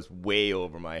head goes way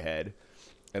over my head,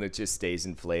 and it just stays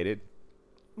inflated.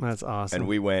 That's awesome.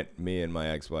 And me and my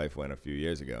ex-wife went a few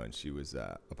years ago, and she was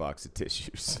a box of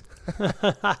tissues.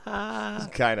 It's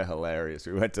kind of hilarious.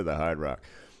 We went to the Hard Rock.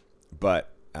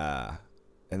 But, and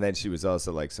then she was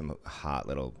also like some hot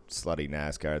little slutty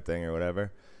NASCAR thing or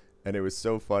whatever. And it was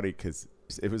so funny because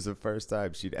it was the first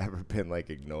time she'd ever been like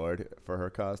ignored for her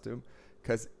costume.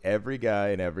 Because every guy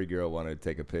and every girl wanted to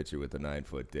take a picture with a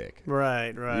 9-foot dick. Right.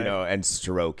 You know, and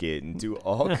stroke it and do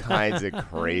all kinds of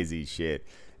crazy shit.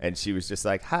 And she was just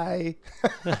like, hi.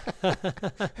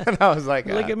 And I was like,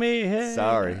 Look at me. Hey.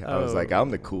 Sorry. I was like, I'm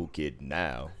the cool kid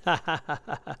now.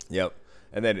 Yep.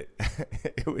 And then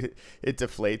it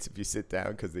deflates if you sit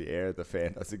down because the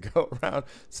fan doesn't go around.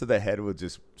 So the head will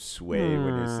just sway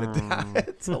when you sit down.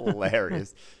 It's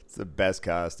hilarious. It's the best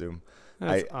costume.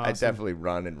 That's I awesome. definitely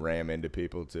run and ram into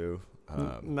people too.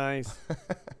 Nice.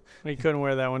 You couldn't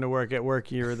wear that one to work. At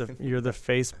work, you're the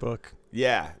Facebook.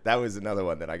 Yeah, that was another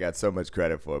one that I got so much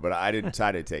credit for, but I didn't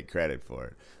try to take credit for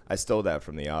it. I stole that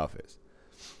from The Office.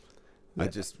 I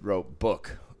just wrote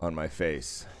book on my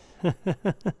face.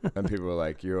 And people were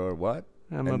like, "You're what?"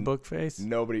 I'm a book face.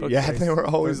 Nobody. Book Yeah, face. they were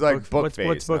always like book face.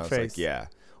 What's And book I was face? like, yeah.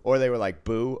 Or they were like,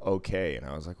 boo, okay. And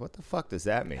I was like, what the fuck does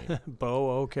that mean?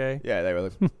 Bo, okay. Yeah, they were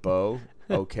like, Bo,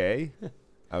 okay.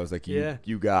 I was like,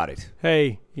 you got it.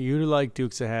 Hey, you like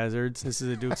Dukes of Hazards. This is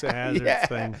a Dukes of Hazards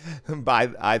thing.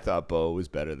 But I thought Bo was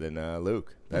better than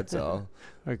Luke. That's all.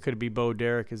 Or it could be Bo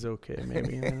Derek is okay,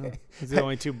 maybe. You know? It's the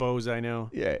only two Bo's I know.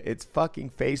 Yeah, it's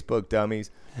fucking Facebook, dummies.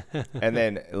 And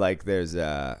then, like, there's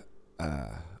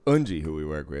Unji, who we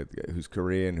work with, who's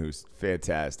Korean, who's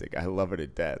fantastic. I love her to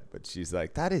death. But she's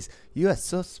like, you are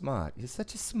so smart. You're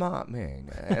such a smart man.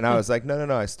 And I was like, no,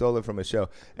 I stole it from a show.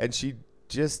 And she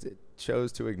just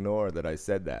chose to ignore that I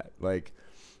said that. Like,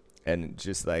 and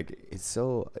just like, it's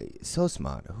so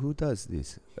smart. Who does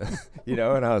this? You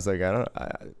know? And I was like,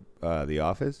 The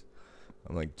Office.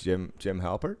 I'm like, Jim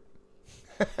Halpert.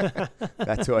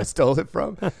 That's who I stole it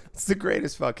from. It's the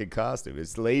greatest fucking costume.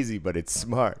 It's lazy, but it's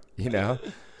smart. You know?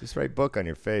 Just write book on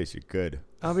your face. You're good.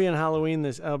 I'll be in Halloween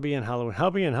this year. I'll be in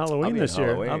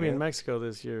Halloween, Mexico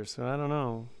this year, so I don't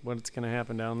know what's going to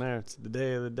happen down there. It's the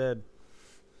Day of the Dead.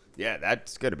 Yeah,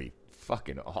 that's going to be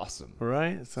fucking awesome.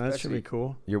 Right? So that should be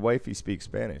cool. Your wifey speaks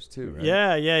Spanish too, right?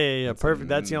 Yeah. That's perfect.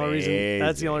 That's the only reason.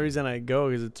 That's the only amazing. reason I go,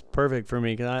 because it's perfect for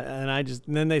me. And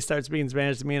then they start speaking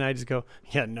Spanish to me, and I just go,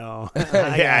 yeah, no.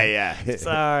 Yeah.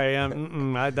 Sorry, I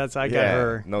got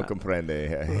her. No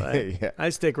comprende. Right. Yeah. I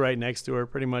stick right next to her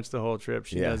pretty much the whole trip.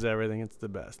 She Yeah. does everything. It's the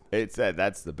best.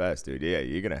 That's the best, dude. Yeah,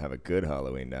 you're gonna have a good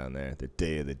Halloween down there. The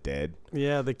Day of the Dead.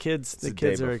 Yeah, the kids It's the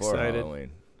kids day are before excited.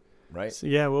 Halloween, right? So,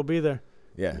 yeah, we'll be there.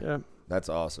 Yeah. That's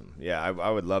awesome. Yeah,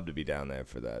 I would love to be down there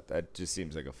for that. That just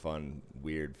seems like a fun,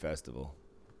 weird festival.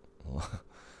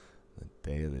 The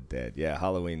Day of the Dead. Yeah,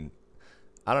 Halloween.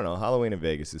 I don't know. Halloween in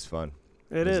Vegas is fun.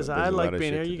 It There's is. a I lot like of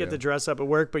being shit here. to You get do. to dress up at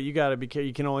work, but you got to be careful.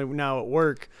 You can only now at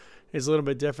work is a little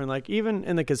bit different. Like even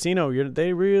in the casino,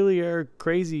 they really are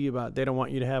crazy about. They don't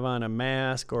want you to have on a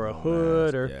mask or a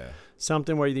hood or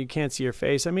something where you can't see your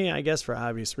face. I mean, I guess for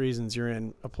obvious reasons, you're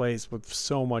in a place with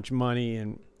so much money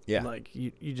and like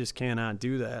you just cannot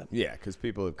do that. Yeah, because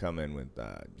people have come in with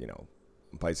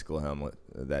bicycle helmet.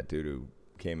 That dude who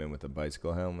came in with a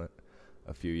bicycle helmet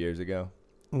a few years ago.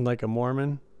 Like a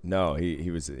Mormon. No,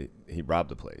 he robbed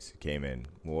the place. He came in,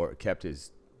 kept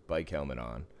his bike helmet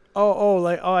on.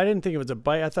 I didn't think it was a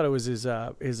bike. I thought it was his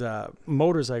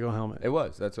motorcycle helmet. It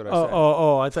was. That's what I said.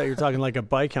 I thought you were talking like a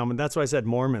bike helmet. That's why I said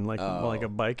Mormon, like a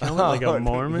bike helmet, like a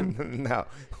Mormon. No,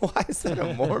 why is that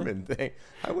a Mormon thing?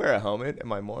 I wear a helmet.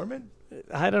 Am I Mormon?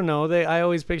 I don't know. I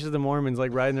always picture the Mormons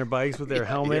like riding their bikes with their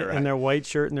helmet right. and their white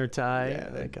shirt and their tie. Yeah,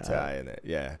 their tie and that.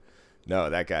 Yeah. No,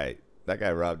 that guy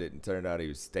robbed it and turned out he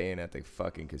was staying at the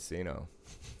fucking casino.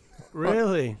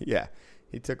 Really? Yeah.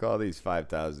 He took all these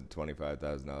 $5,000,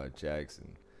 $25,000 checks,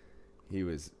 and he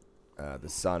was the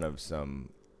son of some.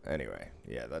 Anyway,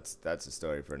 yeah, that's a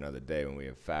story for another day when we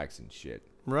have facts and shit.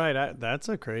 Right. That's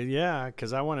a crazy. Yeah,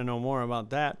 because I want to know more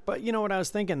about that. But you know what I was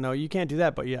thinking though? You can't do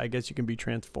that. But yeah, I guess you can be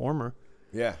Transformer.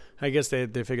 Yeah. I guess they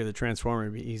figure the Transformer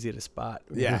would be easy to spot.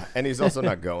 Yeah, and he's also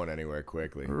not going anywhere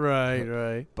quickly.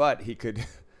 Right. But he could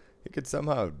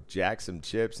somehow jack some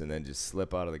chips and then just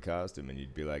slip out of the costume, and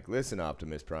you'd be like, "Listen,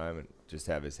 Optimus Prime," and just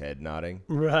have his head nodding.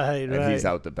 Right. And he's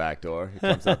out the back door. He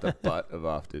comes out the butt of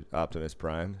Optimus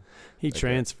Prime. He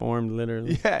transformed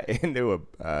literally. Yeah, into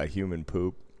a human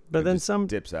poop. But then just some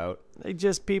dips out.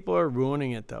 People are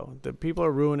ruining it though. The people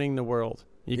are ruining the world.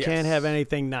 You can't have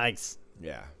anything nice.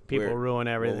 Yeah. People ruin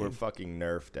everything. Well, we're fucking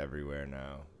nerfed everywhere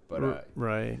now. But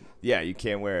right. Yeah, you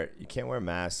can't wear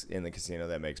masks in the casino.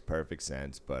 That makes perfect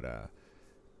sense. But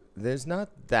There's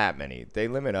not that many. They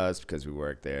limit us because we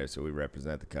work there, so we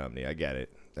represent the company. I get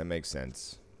it. That makes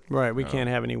sense. Right. We can't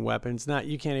have any weapons.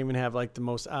 You can't even have like the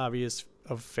most obvious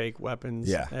of fake weapons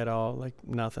at all. Like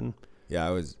nothing. Yeah,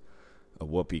 I was a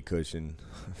whoopee cushion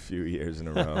a few years in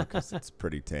a row because it's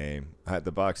pretty tame.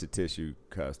 The box of tissue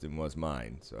costume was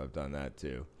mine, so I've done that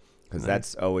too. Because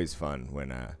that's always fun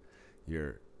when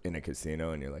you're in a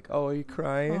casino and you're like, "Oh, are you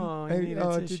crying? Oh,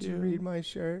 did you read my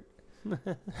shirt?"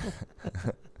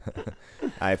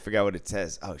 I forgot what it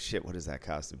says. Oh shit! What does that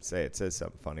costume say? It says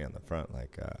something funny on the front,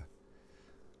 like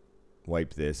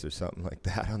 "wipe this" or something like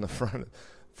that on the front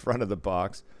of the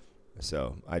box.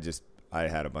 So I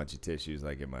had a bunch of tissues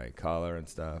like in my collar and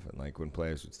stuff, and like when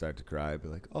players would start to cry, I'd be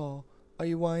like, "Oh, are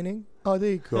you whining? Oh,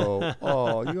 there you go.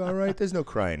 Oh, you all right? There's no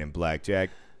crying in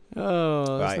blackjack."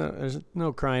 Oh, there's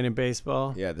no crying in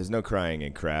baseball. Yeah, there's no crying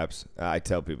in craps. I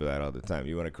tell people that all the time.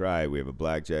 You want to cry? We have a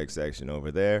blackjack section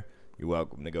over there. You're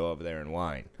welcome to go over there and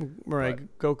whine.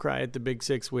 Right, go cry at the big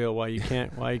six wheel while you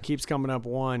can't. While it keeps coming up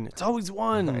one. It's always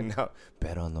one. I know.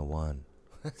 Bet on the one.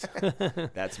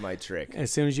 That's my trick. As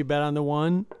soon as you bet on the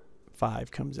one,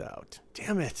 5 comes out.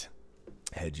 Damn it.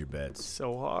 Hedge your bets.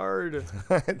 So hard.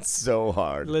 It's so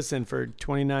hard. Listen, for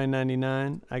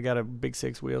 $29.99, I got a big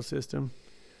six wheel system.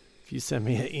 If you send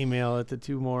me an email at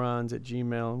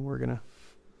the2morons@gmail, we're gonna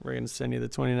send you the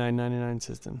 $29.99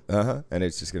 system. And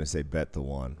it's just gonna say bet the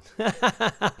one.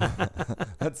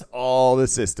 That's all the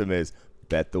system is.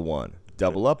 Bet the one.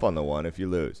 Double up on the one if you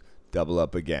lose. Double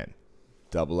up again.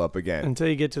 Double up again. Until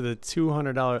you get to the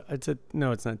 $200. It's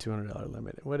not $200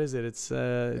 limit. What is it? It's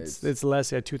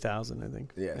less. Yeah, $2,000 I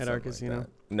think. Yeah, at our casino. Like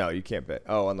no, you can't bet.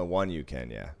 Oh, on the one you can.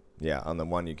 Yeah. Yeah, on the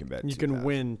one you can bet. You can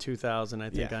win $2,000, I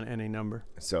think, on any number.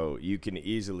 So you can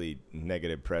easily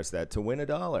negative press that to win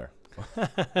 $1.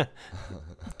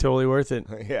 Totally worth it.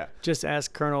 Yeah. Just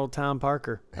ask Colonel Tom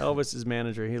Parker, Elvis's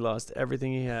manager. He lost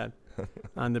everything he had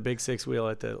on the big six wheel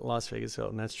at the Las Vegas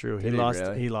Hilton. That's true. He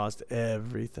lost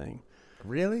everything.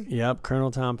 Really? Yep. Colonel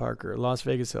Tom Parker, Las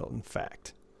Vegas Hilton.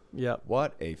 Fact. Yep.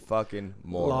 What a fucking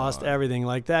moron. Lost everything.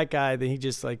 Like that guy that he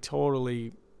just like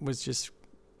totally was just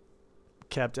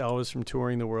kept Elvis from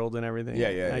touring the world and everything.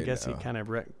 Yeah. I guess he kind of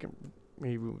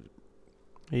he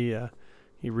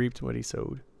reaped what he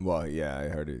sowed. Well, yeah, I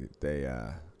heard it.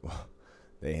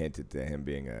 They hinted to him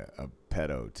being a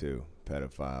pedo too,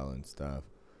 pedophile and stuff.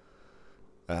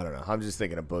 I don't know. I'm just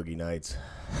thinking of Boogie Nights.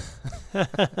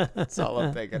 That's all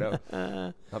I'm thinking of.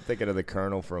 I'm thinking of the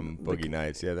Colonel from Boogie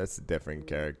Nights. Yeah, that's a different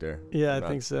character. Yeah, I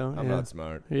think so. I'm not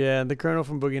smart. Yeah, the Colonel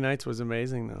from Boogie Nights was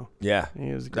amazing, though. Yeah.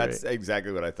 He was great. That's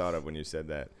exactly what I thought of when you said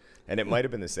that. And it might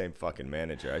have been the same fucking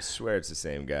manager. I swear it's the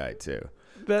same guy, too.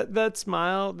 That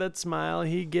smile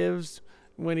he gives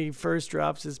when he first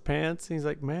drops his pants, he's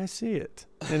like, "May I see it?"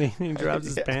 And he drops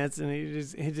his pants, and he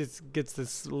just gets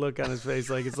this look on his face,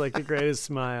 like it's like the greatest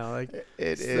smile. Like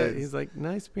it is. He's like,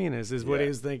 "Nice penis," is what he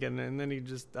was thinking, and then he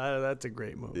just, that's a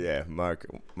great movie. Yeah, Mark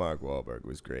Wahlberg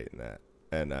was great in that,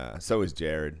 and so was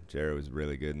Jared. Jared was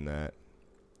really good in that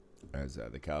as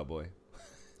the cowboy.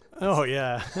 Oh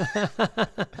yeah.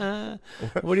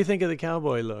 What do you think of the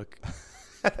cowboy look?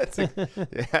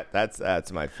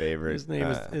 That's my favorite.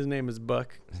 His name is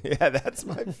Buck. Yeah, that's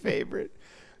my favorite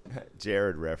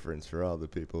Jared reference for all the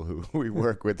people who we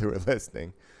work with who are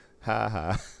listening.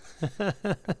 Ha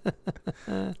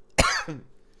ha.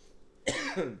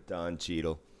 Don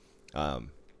Cheadle.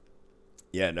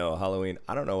 Yeah, no, Halloween.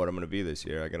 I don't know what I'm gonna be this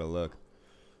year. I gotta look.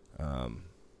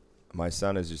 My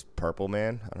son is just Purple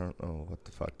Man. I don't know what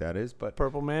the fuck that is, but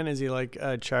Purple Man, is he like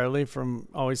Charlie from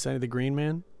Always Sunny the Green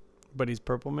Man? But he's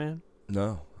Purple Man?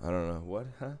 No, I don't know. What?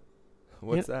 Huh?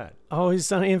 What's that? Oh, he's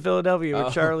Sunny in Philadelphia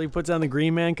where Charlie puts on the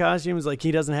Green Man costume. It's like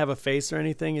he doesn't have a face or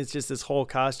anything. It's just this whole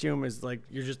costume is like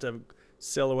you're just a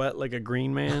silhouette like a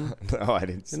green man. No, I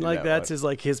didn't see and like that that's his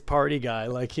like his party guy.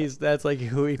 Like that's like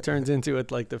who he turns into at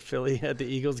like the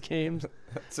Eagles games.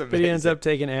 But he ends up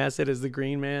taking acid as the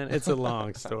Green Man. It's a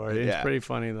long story. It's pretty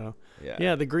funny though.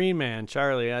 Yeah, the Green Man,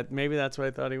 Charlie. Maybe that's what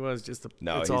I thought he was. Just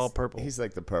it's all purple. He's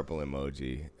like the purple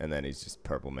emoji, and then he's just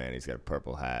Purple Man. He's got a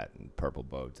purple hat and purple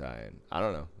bow tie, and I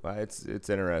don't know. It's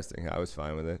interesting. I was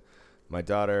fine with it. My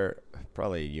daughter,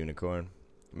 probably a unicorn.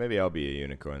 Maybe I'll be a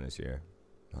unicorn this year.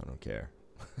 I don't care.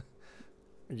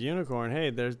 Unicorn. Hey,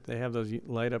 they have those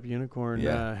light up unicorn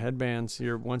headbands.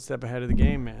 You're one step ahead of the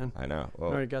game, man. I know.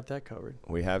 Well, already got that covered.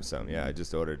 We have some. Yeah, I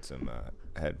just ordered some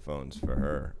headphones for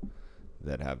her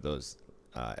that have those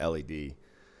LED.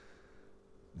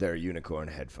 They're unicorn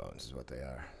headphones, is what they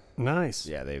are. Nice.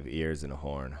 Yeah, they have ears and a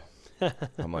horn.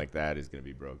 I'm like, that is gonna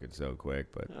be broken so quick,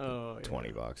 but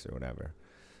 $20 or whatever,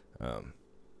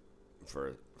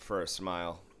 for a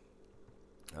smile.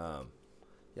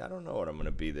 Yeah, I don't know what I'm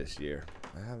gonna be this year.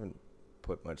 I haven't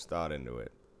put much thought into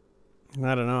it.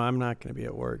 I don't know. I'm not going to be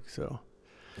at work, so.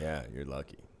 Yeah, you're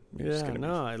lucky. You're just Yeah, gonna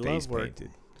no, be I face love work.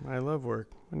 painted. I love work.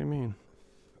 What do you mean?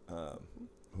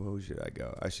 Who should I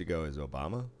go? I should go as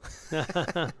Obama.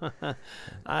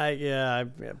 I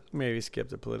maybe skip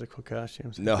the political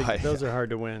costumes. No, those are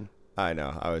hard to win. I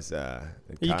know. I was. You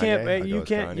Kanye?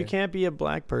 you can't be a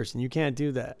black person. You can't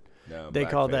do that. No, They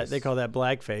call that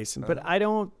blackface. blackface. But I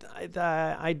don't.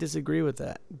 I disagree with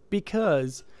that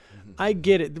because I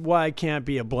get it. Why I can't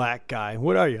be a black guy?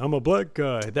 What are you? I'm a black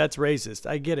guy. That's racist.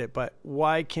 I get it. But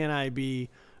why can't I be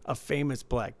a famous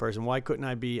black person? Why couldn't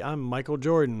I be? I'm Michael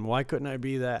Jordan. Why couldn't I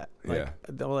be that?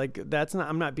 That's not.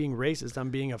 I'm not being racist.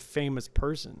 I'm being a famous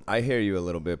person. I hear you a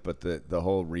little bit, but the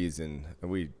whole reason, and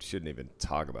we shouldn't even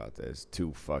talk about this.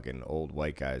 Two fucking old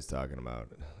white guys talking about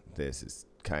this is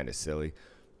kind of silly.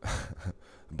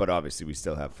 But obviously we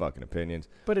still have fucking opinions.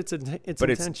 But it's intention. It's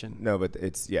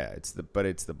the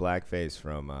blackface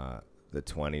from the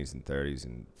 20s and 30s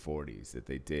and 40s that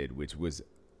they did, which was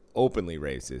openly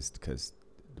racist because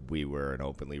we were an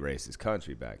openly racist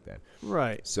country back then.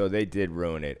 Right. So they did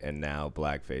ruin it, and now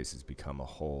blackface has become a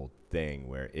whole thing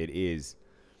where it is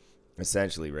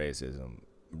essentially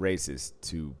racist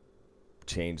to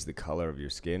change the color of your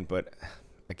skin. But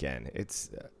again, it's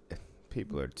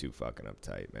people are too fucking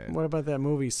uptight, man. What about that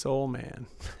movie Soul Man?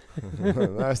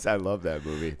 I love that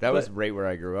movie. That was right where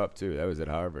I grew up too. That was at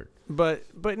Harvard. But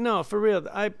no, for real,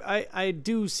 I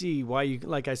do see why you,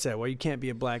 like I said, why you can't be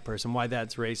a black person, why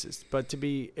that's racist. But to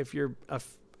be, if you're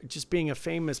just being a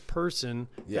famous person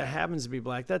that happens to be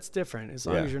black, that's different. As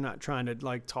long as you're not trying to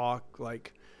like talk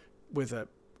like with a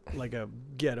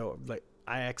ghetto like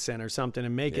accent or something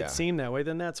and make it seem that way,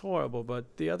 then that's horrible.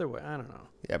 But the other way, I don't know.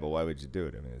 Yeah, but why would you do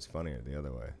it? I mean, it's funnier the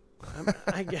other way.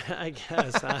 I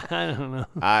guess. I don't know.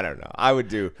 I don't know. I would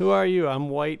do. Who are you? I'm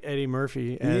White Eddie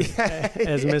Murphy as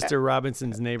Mr.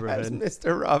 Robinson's Neighborhood. As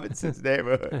Mr. Robinson's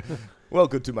Neighborhood.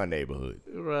 Welcome to my neighborhood.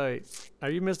 Right. Are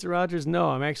you Mr. Rogers?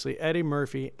 No, I'm actually Eddie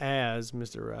Murphy as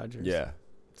Mr. Rogers. Yeah.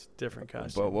 It's a different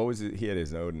costume. But what was it? He had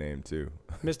his own name too.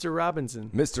 Mr. Robinson.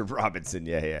 Mr. Robinson.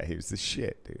 Yeah. He was the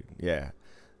shit, dude. Yeah.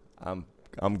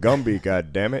 I'm Gumby,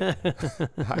 goddammit.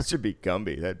 I should be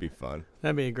Gumby. That'd be fun.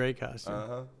 That'd be a great costume.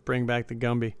 Uh-huh. Bring back the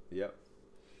Gumby. Yep.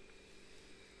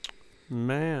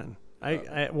 Man.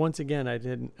 I once again I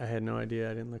had no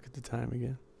idea. I didn't look at the time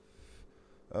again.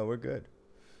 Oh, we're good.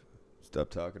 Stop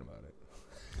talking about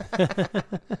it.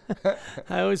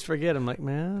 I always forget. I'm like,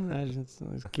 man, I just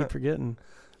keep forgetting.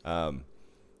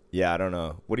 Yeah, I don't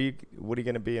know. What are you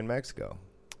gonna be in Mexico?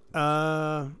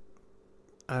 I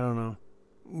don't know.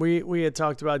 We had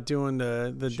talked about doing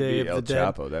the Day of the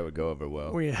Dead. Chapo. That would go over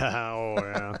well.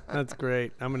 Yeah, that's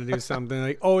great. I'm gonna do something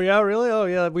like, oh yeah, really? Oh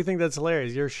yeah, we think that's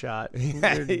hilarious. You're shot.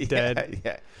 You're dead.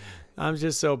 Yeah. I'm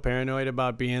just so paranoid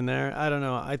about being there. I don't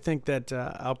know. I think that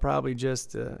I'll probably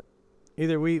just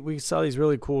either we saw these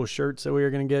really cool shirts that we were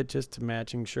gonna get, just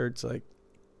matching shirts. Like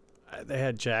they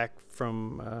had Jack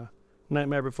from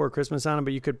Nightmare Before Christmas on them,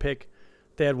 but you could pick.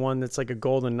 They had one that's like a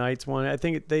Golden Knights one. I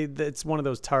think it's one of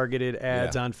those targeted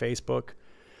ads on Facebook.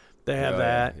 They have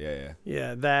that.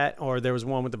 Yeah, that. Or there was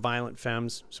one with the Violent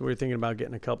Femmes. So we were thinking about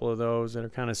getting a couple of those that are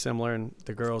kind of similar. And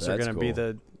the girls are going to be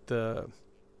the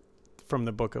from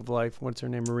the Book of Life. What's her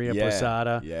name? Maria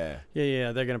Posada. Yeah.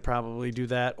 They're going to probably do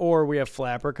that. Or we have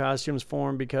flapper costumes for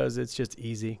them because it's just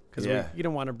easy. Because you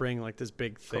don't want to bring like this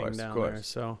big thing down there.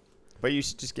 So. But you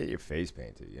should just get your face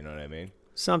painted. You know what I mean?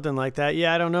 Something like that.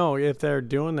 Yeah, I don't know if they're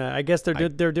doing that. I guess they're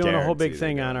doing a whole big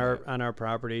thing on our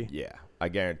property. Yeah, I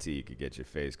guarantee you could get your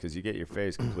face, because you get your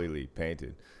face completely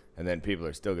painted, and then people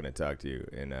are still gonna talk to you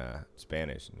in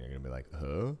Spanish, and you're gonna be like,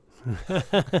 huh?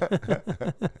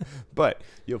 But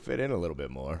you'll fit in a little bit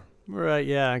more. Right?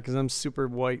 Yeah, because I'm super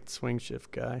white swing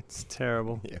shift guy. It's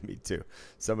terrible. Yeah, me too.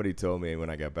 Somebody told me when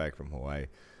I got back from Hawaii,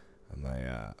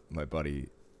 my buddy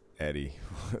Eddie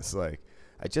was like,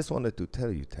 I just wanted to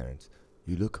tell you, Terrence.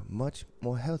 You look much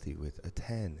more healthy with a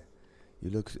tan.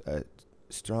 You look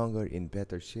stronger, in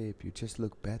better shape. You just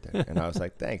look better. And I was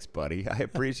like, thanks, buddy. I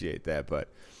appreciate that, but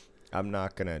I'm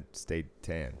not going to stay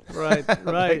tan. Right.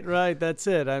 That's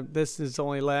it. This is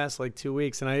only lasts like 2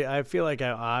 weeks. And I feel like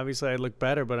I look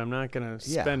better, but I'm not going to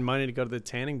spend money to go to the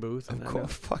tanning booth. Of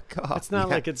course, fuck off. It's not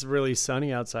like it's really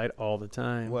sunny outside all the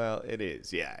time. Well, it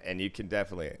is, yeah. And you can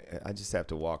definitely, I just have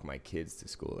to walk my kids to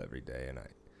school every day, and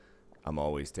I'm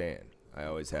always tan. I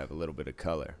always have a little bit of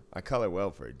color. I color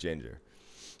well for a ginger.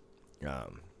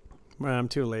 Well, I'm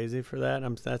too lazy for that.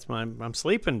 I'm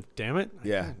sleeping. Damn it.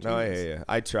 Yeah. No, I hear you.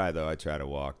 I try though. I try to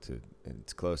walk to.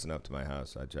 It's close enough to my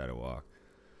house, so I try to walk.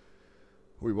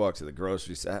 we walk to the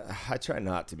groceries. I try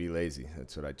not to be lazy.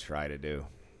 That's what I try to do.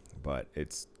 But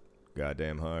it's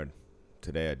goddamn hard.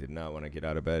 Today I did not want to get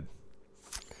out of bed.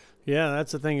 Yeah,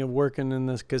 that's the thing of working in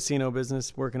this casino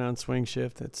business, working on swing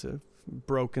shift. It's a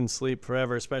broken sleep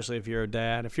forever, especially if you're a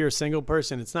dad. If you're a single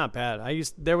person, it's not bad.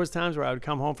 There was times where I would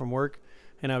come home from work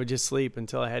and I would just sleep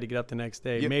until I had to get up the next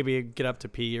day. Yep. Maybe get up to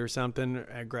pee or something.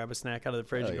 I'd grab a snack out of the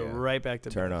fridge and go right back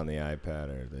to Turn bed. on the iPad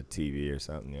or the TV or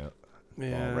something. Yep.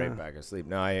 Yeah. Fall right back asleep.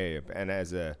 No, I hear you. And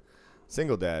as a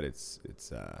single dad, it's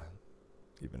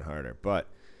even harder. But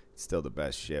it's still the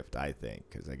best shift, I think,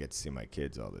 because I get to see my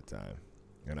kids all the time.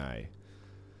 And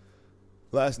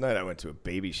last night I went to a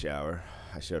baby shower.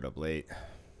 I showed up late.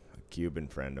 A Cuban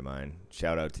friend of mine.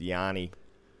 Shout out to Yanni.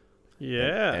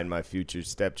 Yeah. And my future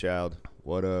stepchild.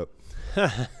 What up?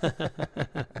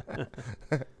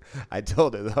 I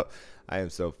told her, though, I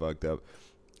am so fucked up.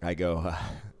 I go,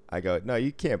 no,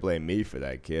 you can't blame me for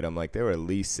that, kid. I'm like, there were at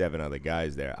least 7 other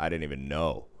guys there. I didn't even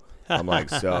know. I'm like,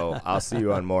 so I'll see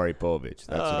you on Maury Povich.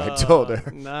 That's what I told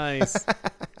her. Nice.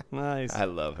 Nice. I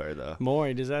love her, though.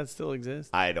 Maury, does that still exist?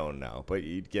 I don't know, but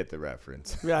you'd get the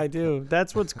reference. Yeah, I do.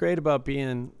 That's what's great about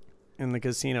being in the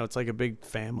casino. It's like a big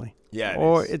family. Yeah,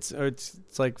 it's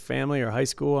like family or high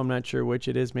school. I'm not sure which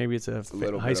it is. Maybe it's a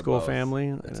high school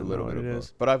family. It's a little bit of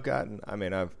both. But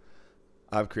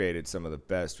I've created some of the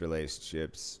best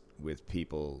relationships with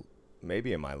people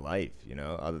maybe in my life,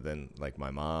 other than like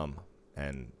my mom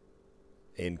and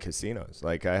in casinos.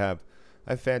 Like I have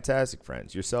fantastic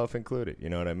friends, yourself included. You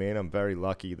know what I mean? I'm very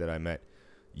lucky that I met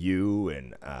you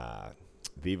and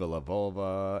Viva La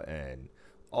Volva and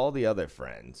all the other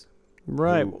friends.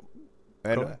 Right.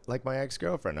 And like my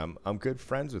ex-girlfriend, I'm good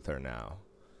friends with her now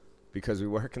because we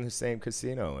work in the same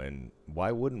casino, and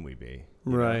why wouldn't we be?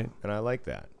 Right. And I like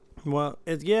that. Well,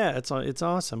 it's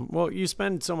awesome. Well, you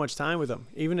spend so much time with them,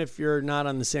 even if you're not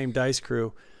on the same dice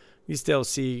crew. You still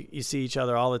see each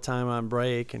other all the time on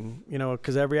break, and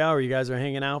because every hour you guys are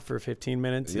hanging out for 15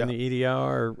 minutes in the EDR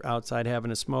or outside having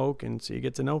a smoke, and so you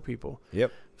get to know people.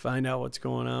 Yep. Find out what's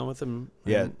going on with them.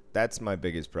 Yeah, that's my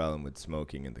biggest problem with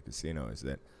smoking in the casino is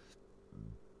that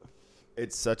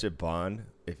it's such a bond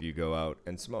if you go out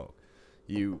and smoke.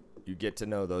 You get to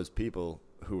know those people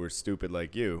who are stupid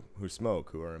like you, who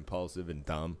smoke, who are impulsive and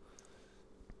dumb.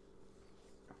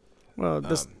 Well,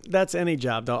 that's any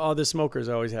job, though. All the smokers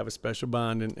always have a special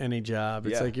bond in any job.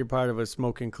 It's like you're part of a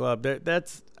smoking club.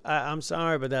 I'm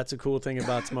sorry, but that's a cool thing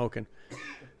about smoking.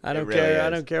 I don't care. Is. I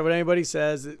don't care what anybody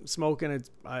says. Smoking,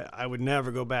 I would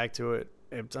never go back to it.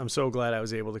 I'm so glad I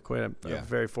was able to quit. I'm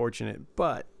very fortunate.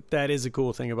 But that is a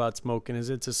cool thing about smoking is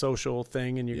it's a social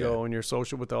thing, and you go and you're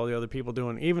social with all the other people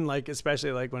doing. Even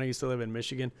especially when I used to live in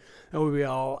Michigan, and we'd be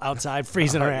all outside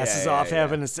freezing our asses off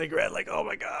having a cigarette. Like, oh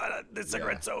my god, this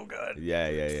cigarette's so good.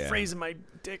 Yeah. Freezing my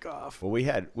dick off. Well, we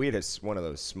had one of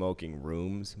those smoking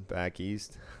rooms back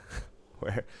east,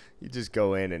 where you just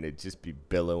go in and it'd just be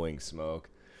billowing smoke.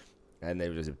 And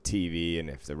there was a TV, and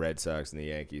if the Red Sox and the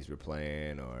Yankees were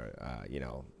playing, or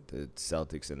the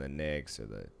Celtics and the Knicks, or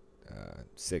the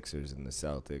Sixers and the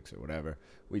Celtics, or whatever,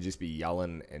 we'd just be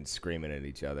yelling and screaming at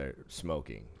each other,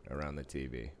 smoking around the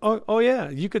TV. Oh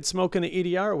yeah, you could smoke in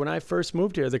the EDR. When I first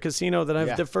moved here, the casino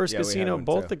that the first casino,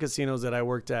 both the casinos that I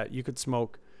worked at, you could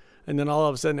smoke. And then all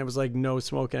of a sudden it was like no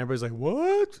smoking. Everybody's like,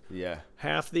 "What?" Yeah.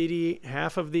 Half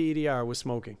of the EDR was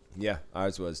smoking. Yeah,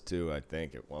 ours was too, I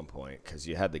think, at one point, because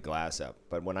you had the glass up.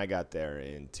 But when I got there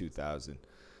in 2000,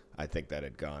 I think that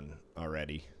had gone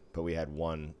already. But we had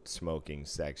one smoking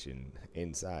section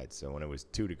inside. So when it was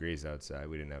 2 degrees outside,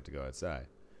 we didn't have to go outside.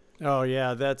 Oh,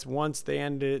 yeah. That's once they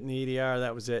ended it in the EDR,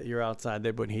 that was it. You're outside.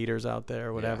 They put heaters out there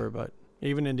or whatever. Yeah. But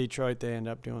even in Detroit, they end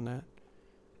up doing that.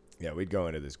 Yeah, we'd go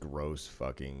into this gross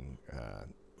fucking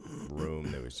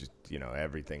room that was just,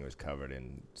 everything was covered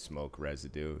in smoke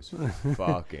residue. It was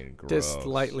fucking gross. Just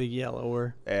slightly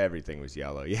yellower. Everything was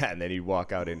yellow. Yeah, and then you'd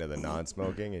walk out into the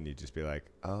non-smoking, and you'd just be like,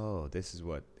 oh, this is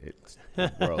what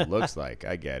the world looks like.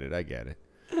 I get it.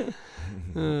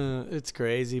 It's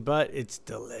crazy, but it's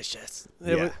delicious.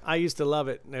 I used to love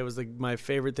it. It was my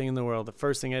favorite thing in the world. The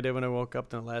first thing I did when I woke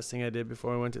up, and the last thing I did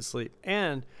before I went to sleep.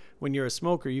 And when you're a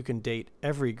smoker, you can date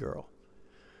every girl.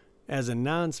 As a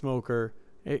non-smoker,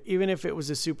 even if it was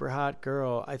a super hot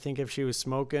girl, I think if she was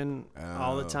smoking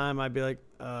all the time, I'd be like,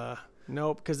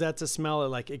 nope, because that's a smell.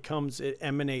 It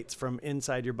emanates from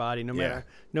inside your body.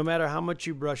 No matter how much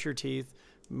you brush your teeth,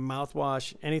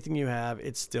 mouthwash, anything you have,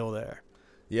 it's still there.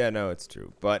 Yeah, no, it's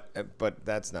true. But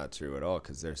that's not true at all,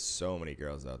 because there's so many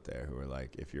girls out there who are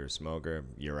like, if you're a smoker,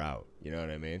 you're out. You know what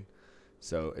I mean?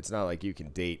 So it's not like you can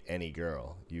date any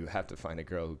girl. You have to find a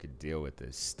girl who can deal with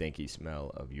the stinky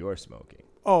smell of your smoking.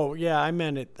 Oh yeah, I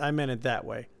meant it that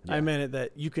way. Yeah. I meant it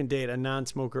that you can date a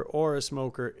non-smoker or a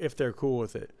smoker if they're cool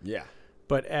with it. Yeah.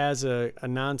 But as a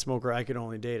non-smoker, I could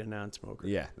only date a non-smoker.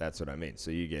 Yeah, that's what I mean.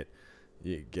 So you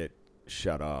get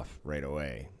shut off right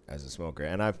away as a smoker.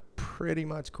 And I've pretty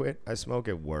much quit. I smoke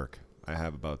at work. I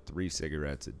have about 3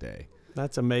 cigarettes a day.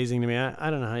 That's amazing to me. I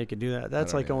don't know how you could do that.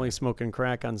 That's don't like either. only smoking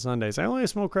crack on Sundays. I only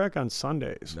smoke crack on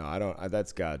Sundays. No, I don't.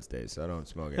 That's God's day, so I don't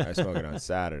smoke it. I smoke it on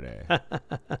Saturday.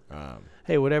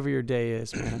 Hey, whatever your day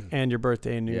is, man, and your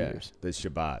birthday and New Yeah, Year's. the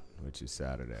Shabbat, which is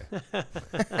Saturday.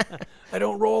 I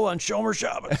don't roll on Shomer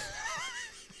Shabbos.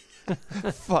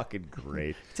 Fucking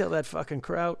great. Tell that fucking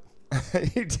kraut.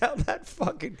 You tell that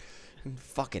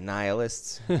fucking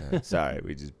nihilists. Sorry,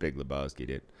 we just Big Lebowski'd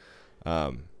it.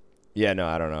 Yeah, no,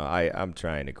 I don't know. I'm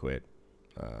trying to quit.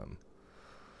 I'm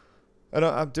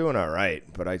doing all right,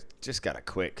 but I just gotta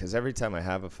quit because every time I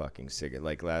have a fucking cigarette,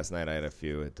 like last night I had a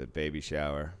few at the baby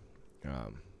shower,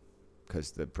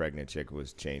 because the pregnant chick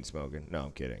was chain smoking. No,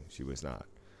 I'm kidding. She was not.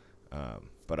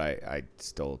 But I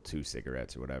stole 2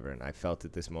 cigarettes or whatever, and I felt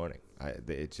it this morning.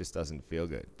 It just doesn't feel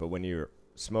good. But when you're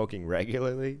smoking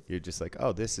regularly, you're just like,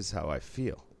 oh, this is how I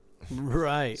feel.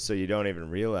 Right. So you don't even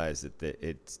realize that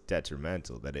it's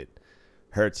detrimental, that it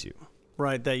hurts you.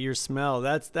 Right, that your smell.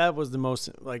 That was the most,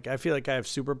 like, I feel like I have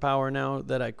superpower now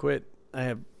that I quit.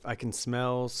 I can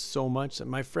smell so much.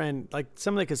 My friend, like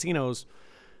some of the casinos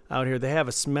out here, they have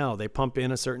a smell. They pump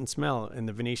in a certain smell, and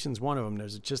the Venetian's one of them.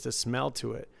 There's just a smell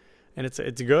to it, and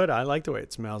it's good. I like the way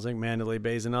it smells. Like Mandalay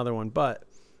Bay is another one. But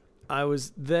I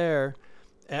was there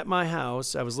at my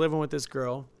house. I was living with this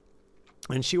girl,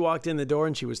 and she walked in the door,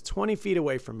 and she was 20 feet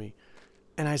away from me,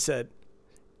 and I said,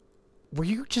 were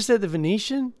you just at the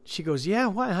Venetian? She goes, yeah,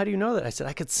 why? How do you know that? I said,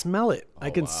 I could smell it. I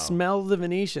could smell the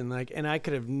Venetian. Like, and I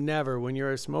could have never, when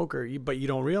you're a smoker, but you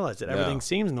don't realize it. Everything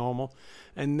seems normal.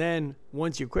 And then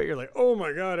once you quit, you're like, oh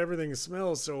my God, everything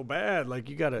smells so bad. Like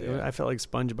you got to, I felt like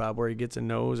SpongeBob where he gets a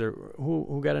nose, or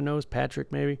who got a nose?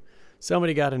 Patrick, maybe?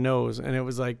 Somebody got a nose, and it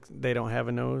was like they don't have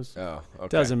a nose. Oh, okay.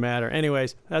 Doesn't matter.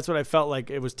 Anyways, that's what I felt like.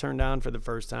 It was turned on for the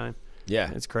first time.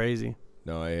 Yeah. It's crazy.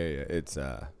 No, I hear you.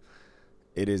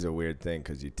 It is a weird thing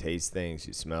because you taste things,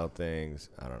 you smell things.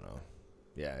 I don't know.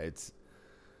 Yeah,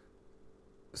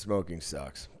 smoking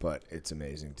sucks, but it's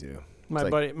amazing too.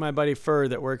 My buddy Fur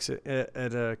that works at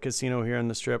a casino here on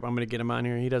the Strip. I'm gonna get him on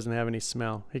here. He doesn't have any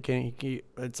smell. He can't.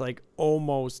 It's like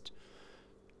almost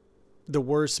the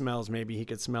worst smells. Maybe he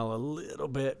could smell a little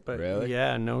bit, but really?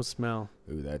 Yeah, no smell.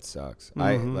 Ooh, that sucks.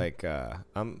 Mm-hmm.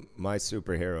 I'm my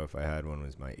superhero. If I had one,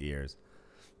 was my ears.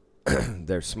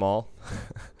 They're small.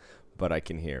 But I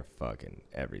can hear fucking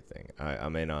everything.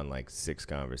 I'm in on like 6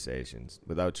 conversations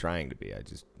without trying to be.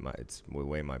 It's the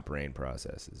way my brain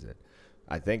processes it.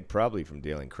 I think probably from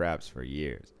dealing craps for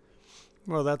years.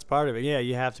 Well, that's part of it. Yeah,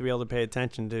 you have to be able to pay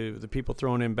attention to the people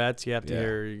throwing in bets. You have to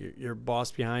hear your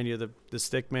boss behind you, the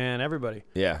stick man, everybody.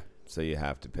 Yeah, so you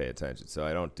have to pay attention. So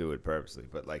I don't do it purposely.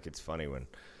 But like it's funny when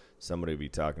somebody will be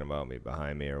talking about me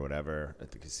behind me or whatever at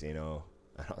the casino,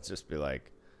 and I'll just be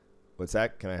like, what's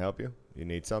that? Can I help you? You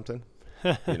need something?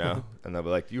 You know? And they'll be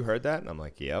like, you heard that? And I'm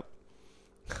like, yep.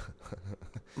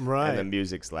 Right. And the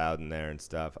music's loud in there and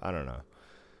stuff. I don't know.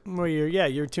 Well,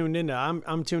 you're tuned into.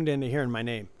 I'm tuned into hearing my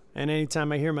name. And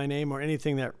anytime I hear my name or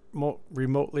anything that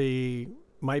remotely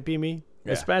might be me,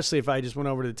 especially if I just went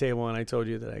over to the table and I told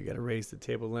you that I got to raise the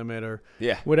table limit or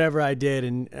whatever I did,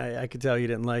 and I could tell you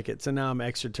didn't like it. So now I'm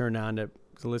extra turned on to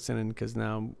listening because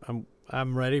now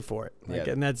I'm ready for it.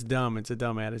 And that's dumb. It's a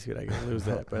dumb attitude. I can lose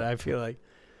that, but I feel like.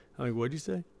 I'm like, what'd you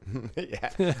say? Yeah,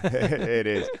 it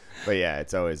is. But yeah,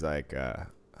 it's always like, I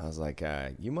was like,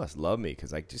 you must love me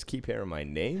because I just keep hearing my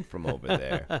name from over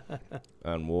there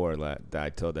on War. I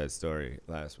told that story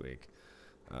last week.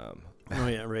 Oh,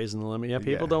 yeah, raising the limit. Yeah,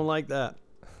 people don't like that.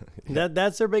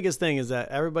 That's their biggest thing is that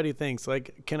everybody thinks,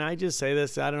 like, can I just say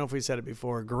this? I don't know if we said it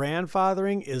before.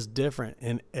 Grandfathering is different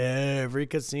in every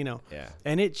casino. Yeah.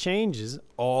 And it changes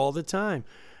all the time.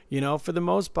 You know, for the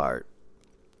most part.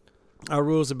 Our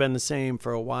rules have been the same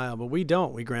for a while, but we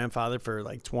don't. We grandfather for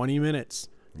like 20 minutes,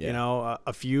 you know,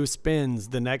 a few spins,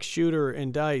 the next shooter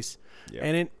in dice. Yeah.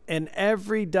 And in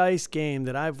every dice game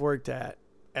that I've worked at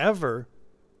ever,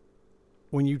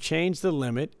 when you change the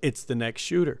limit, it's the next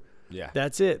shooter. Yeah.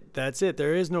 That's it.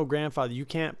 There is no grandfather. You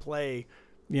can't play,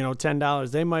 you know,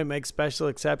 $10. They might make special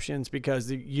exceptions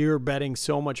because you're betting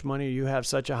so much money. You have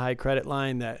such a high credit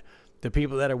line that the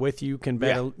people that are with you can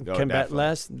bet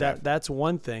less. That's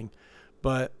one thing.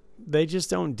 But they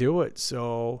just don't do it.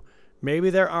 So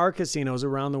maybe there are casinos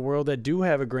around the world that do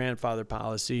have a grandfather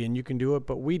policy and you can do it,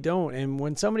 but we don't. And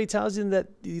when somebody tells you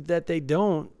that they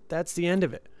don't, that's the end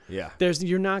of it. Yeah.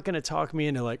 You're not going to talk me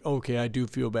into like, okay, I do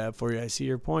feel bad for you. I see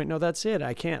your point. No, that's it.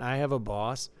 I can't. I have a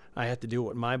boss. I have to do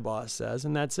what my boss says,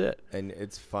 and that's it. And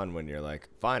it's fun when you're like,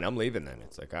 fine, I'm leaving then.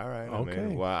 It's like, all right, Okay. I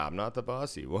mean, well, I'm not the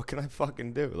bossy. What can I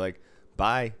fucking do? Like,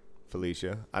 bye,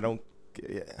 Felicia. I don't,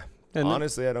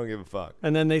 honestly, I don't give a fuck.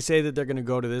 And then they say that they're going to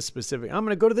go to this specific. I'm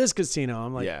going to go to this casino.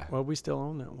 I'm like, Yeah. well, we still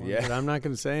own that one. Yeah. But I'm not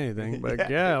going to say anything. But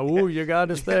Yeah. ooh, you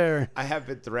got us there. I have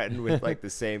been threatened with like the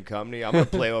same company. I'm going to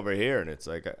play over here. And it's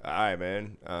like, all right,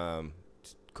 man.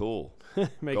 Cool.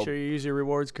 Make sure you use your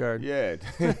rewards card. Yeah.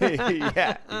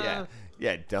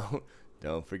 Yeah.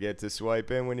 Don't forget to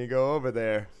swipe in when you go over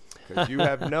there. Because you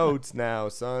have notes now,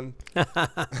 son.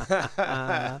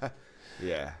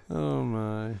 Yeah. Oh,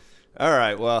 my. All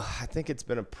right. Well, I think it's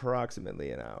been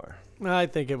approximately an hour. I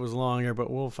think it was longer, but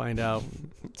we'll find out.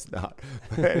 It's not.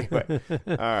 But anyway.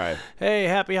 All right. Hey,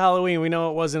 happy Halloween. We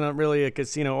know it wasn't really a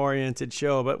casino-oriented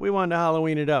show, but we wanted to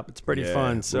Halloween it up. It's pretty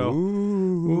fun. So,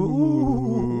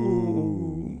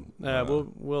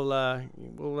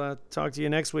 we'll talk to you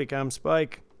next week. I'm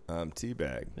Spike. I'm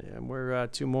Teabag. And we're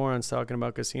two morons talking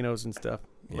about casinos and stuff.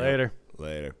 Yep. Later.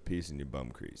 Later. Peace in your bum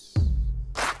crease.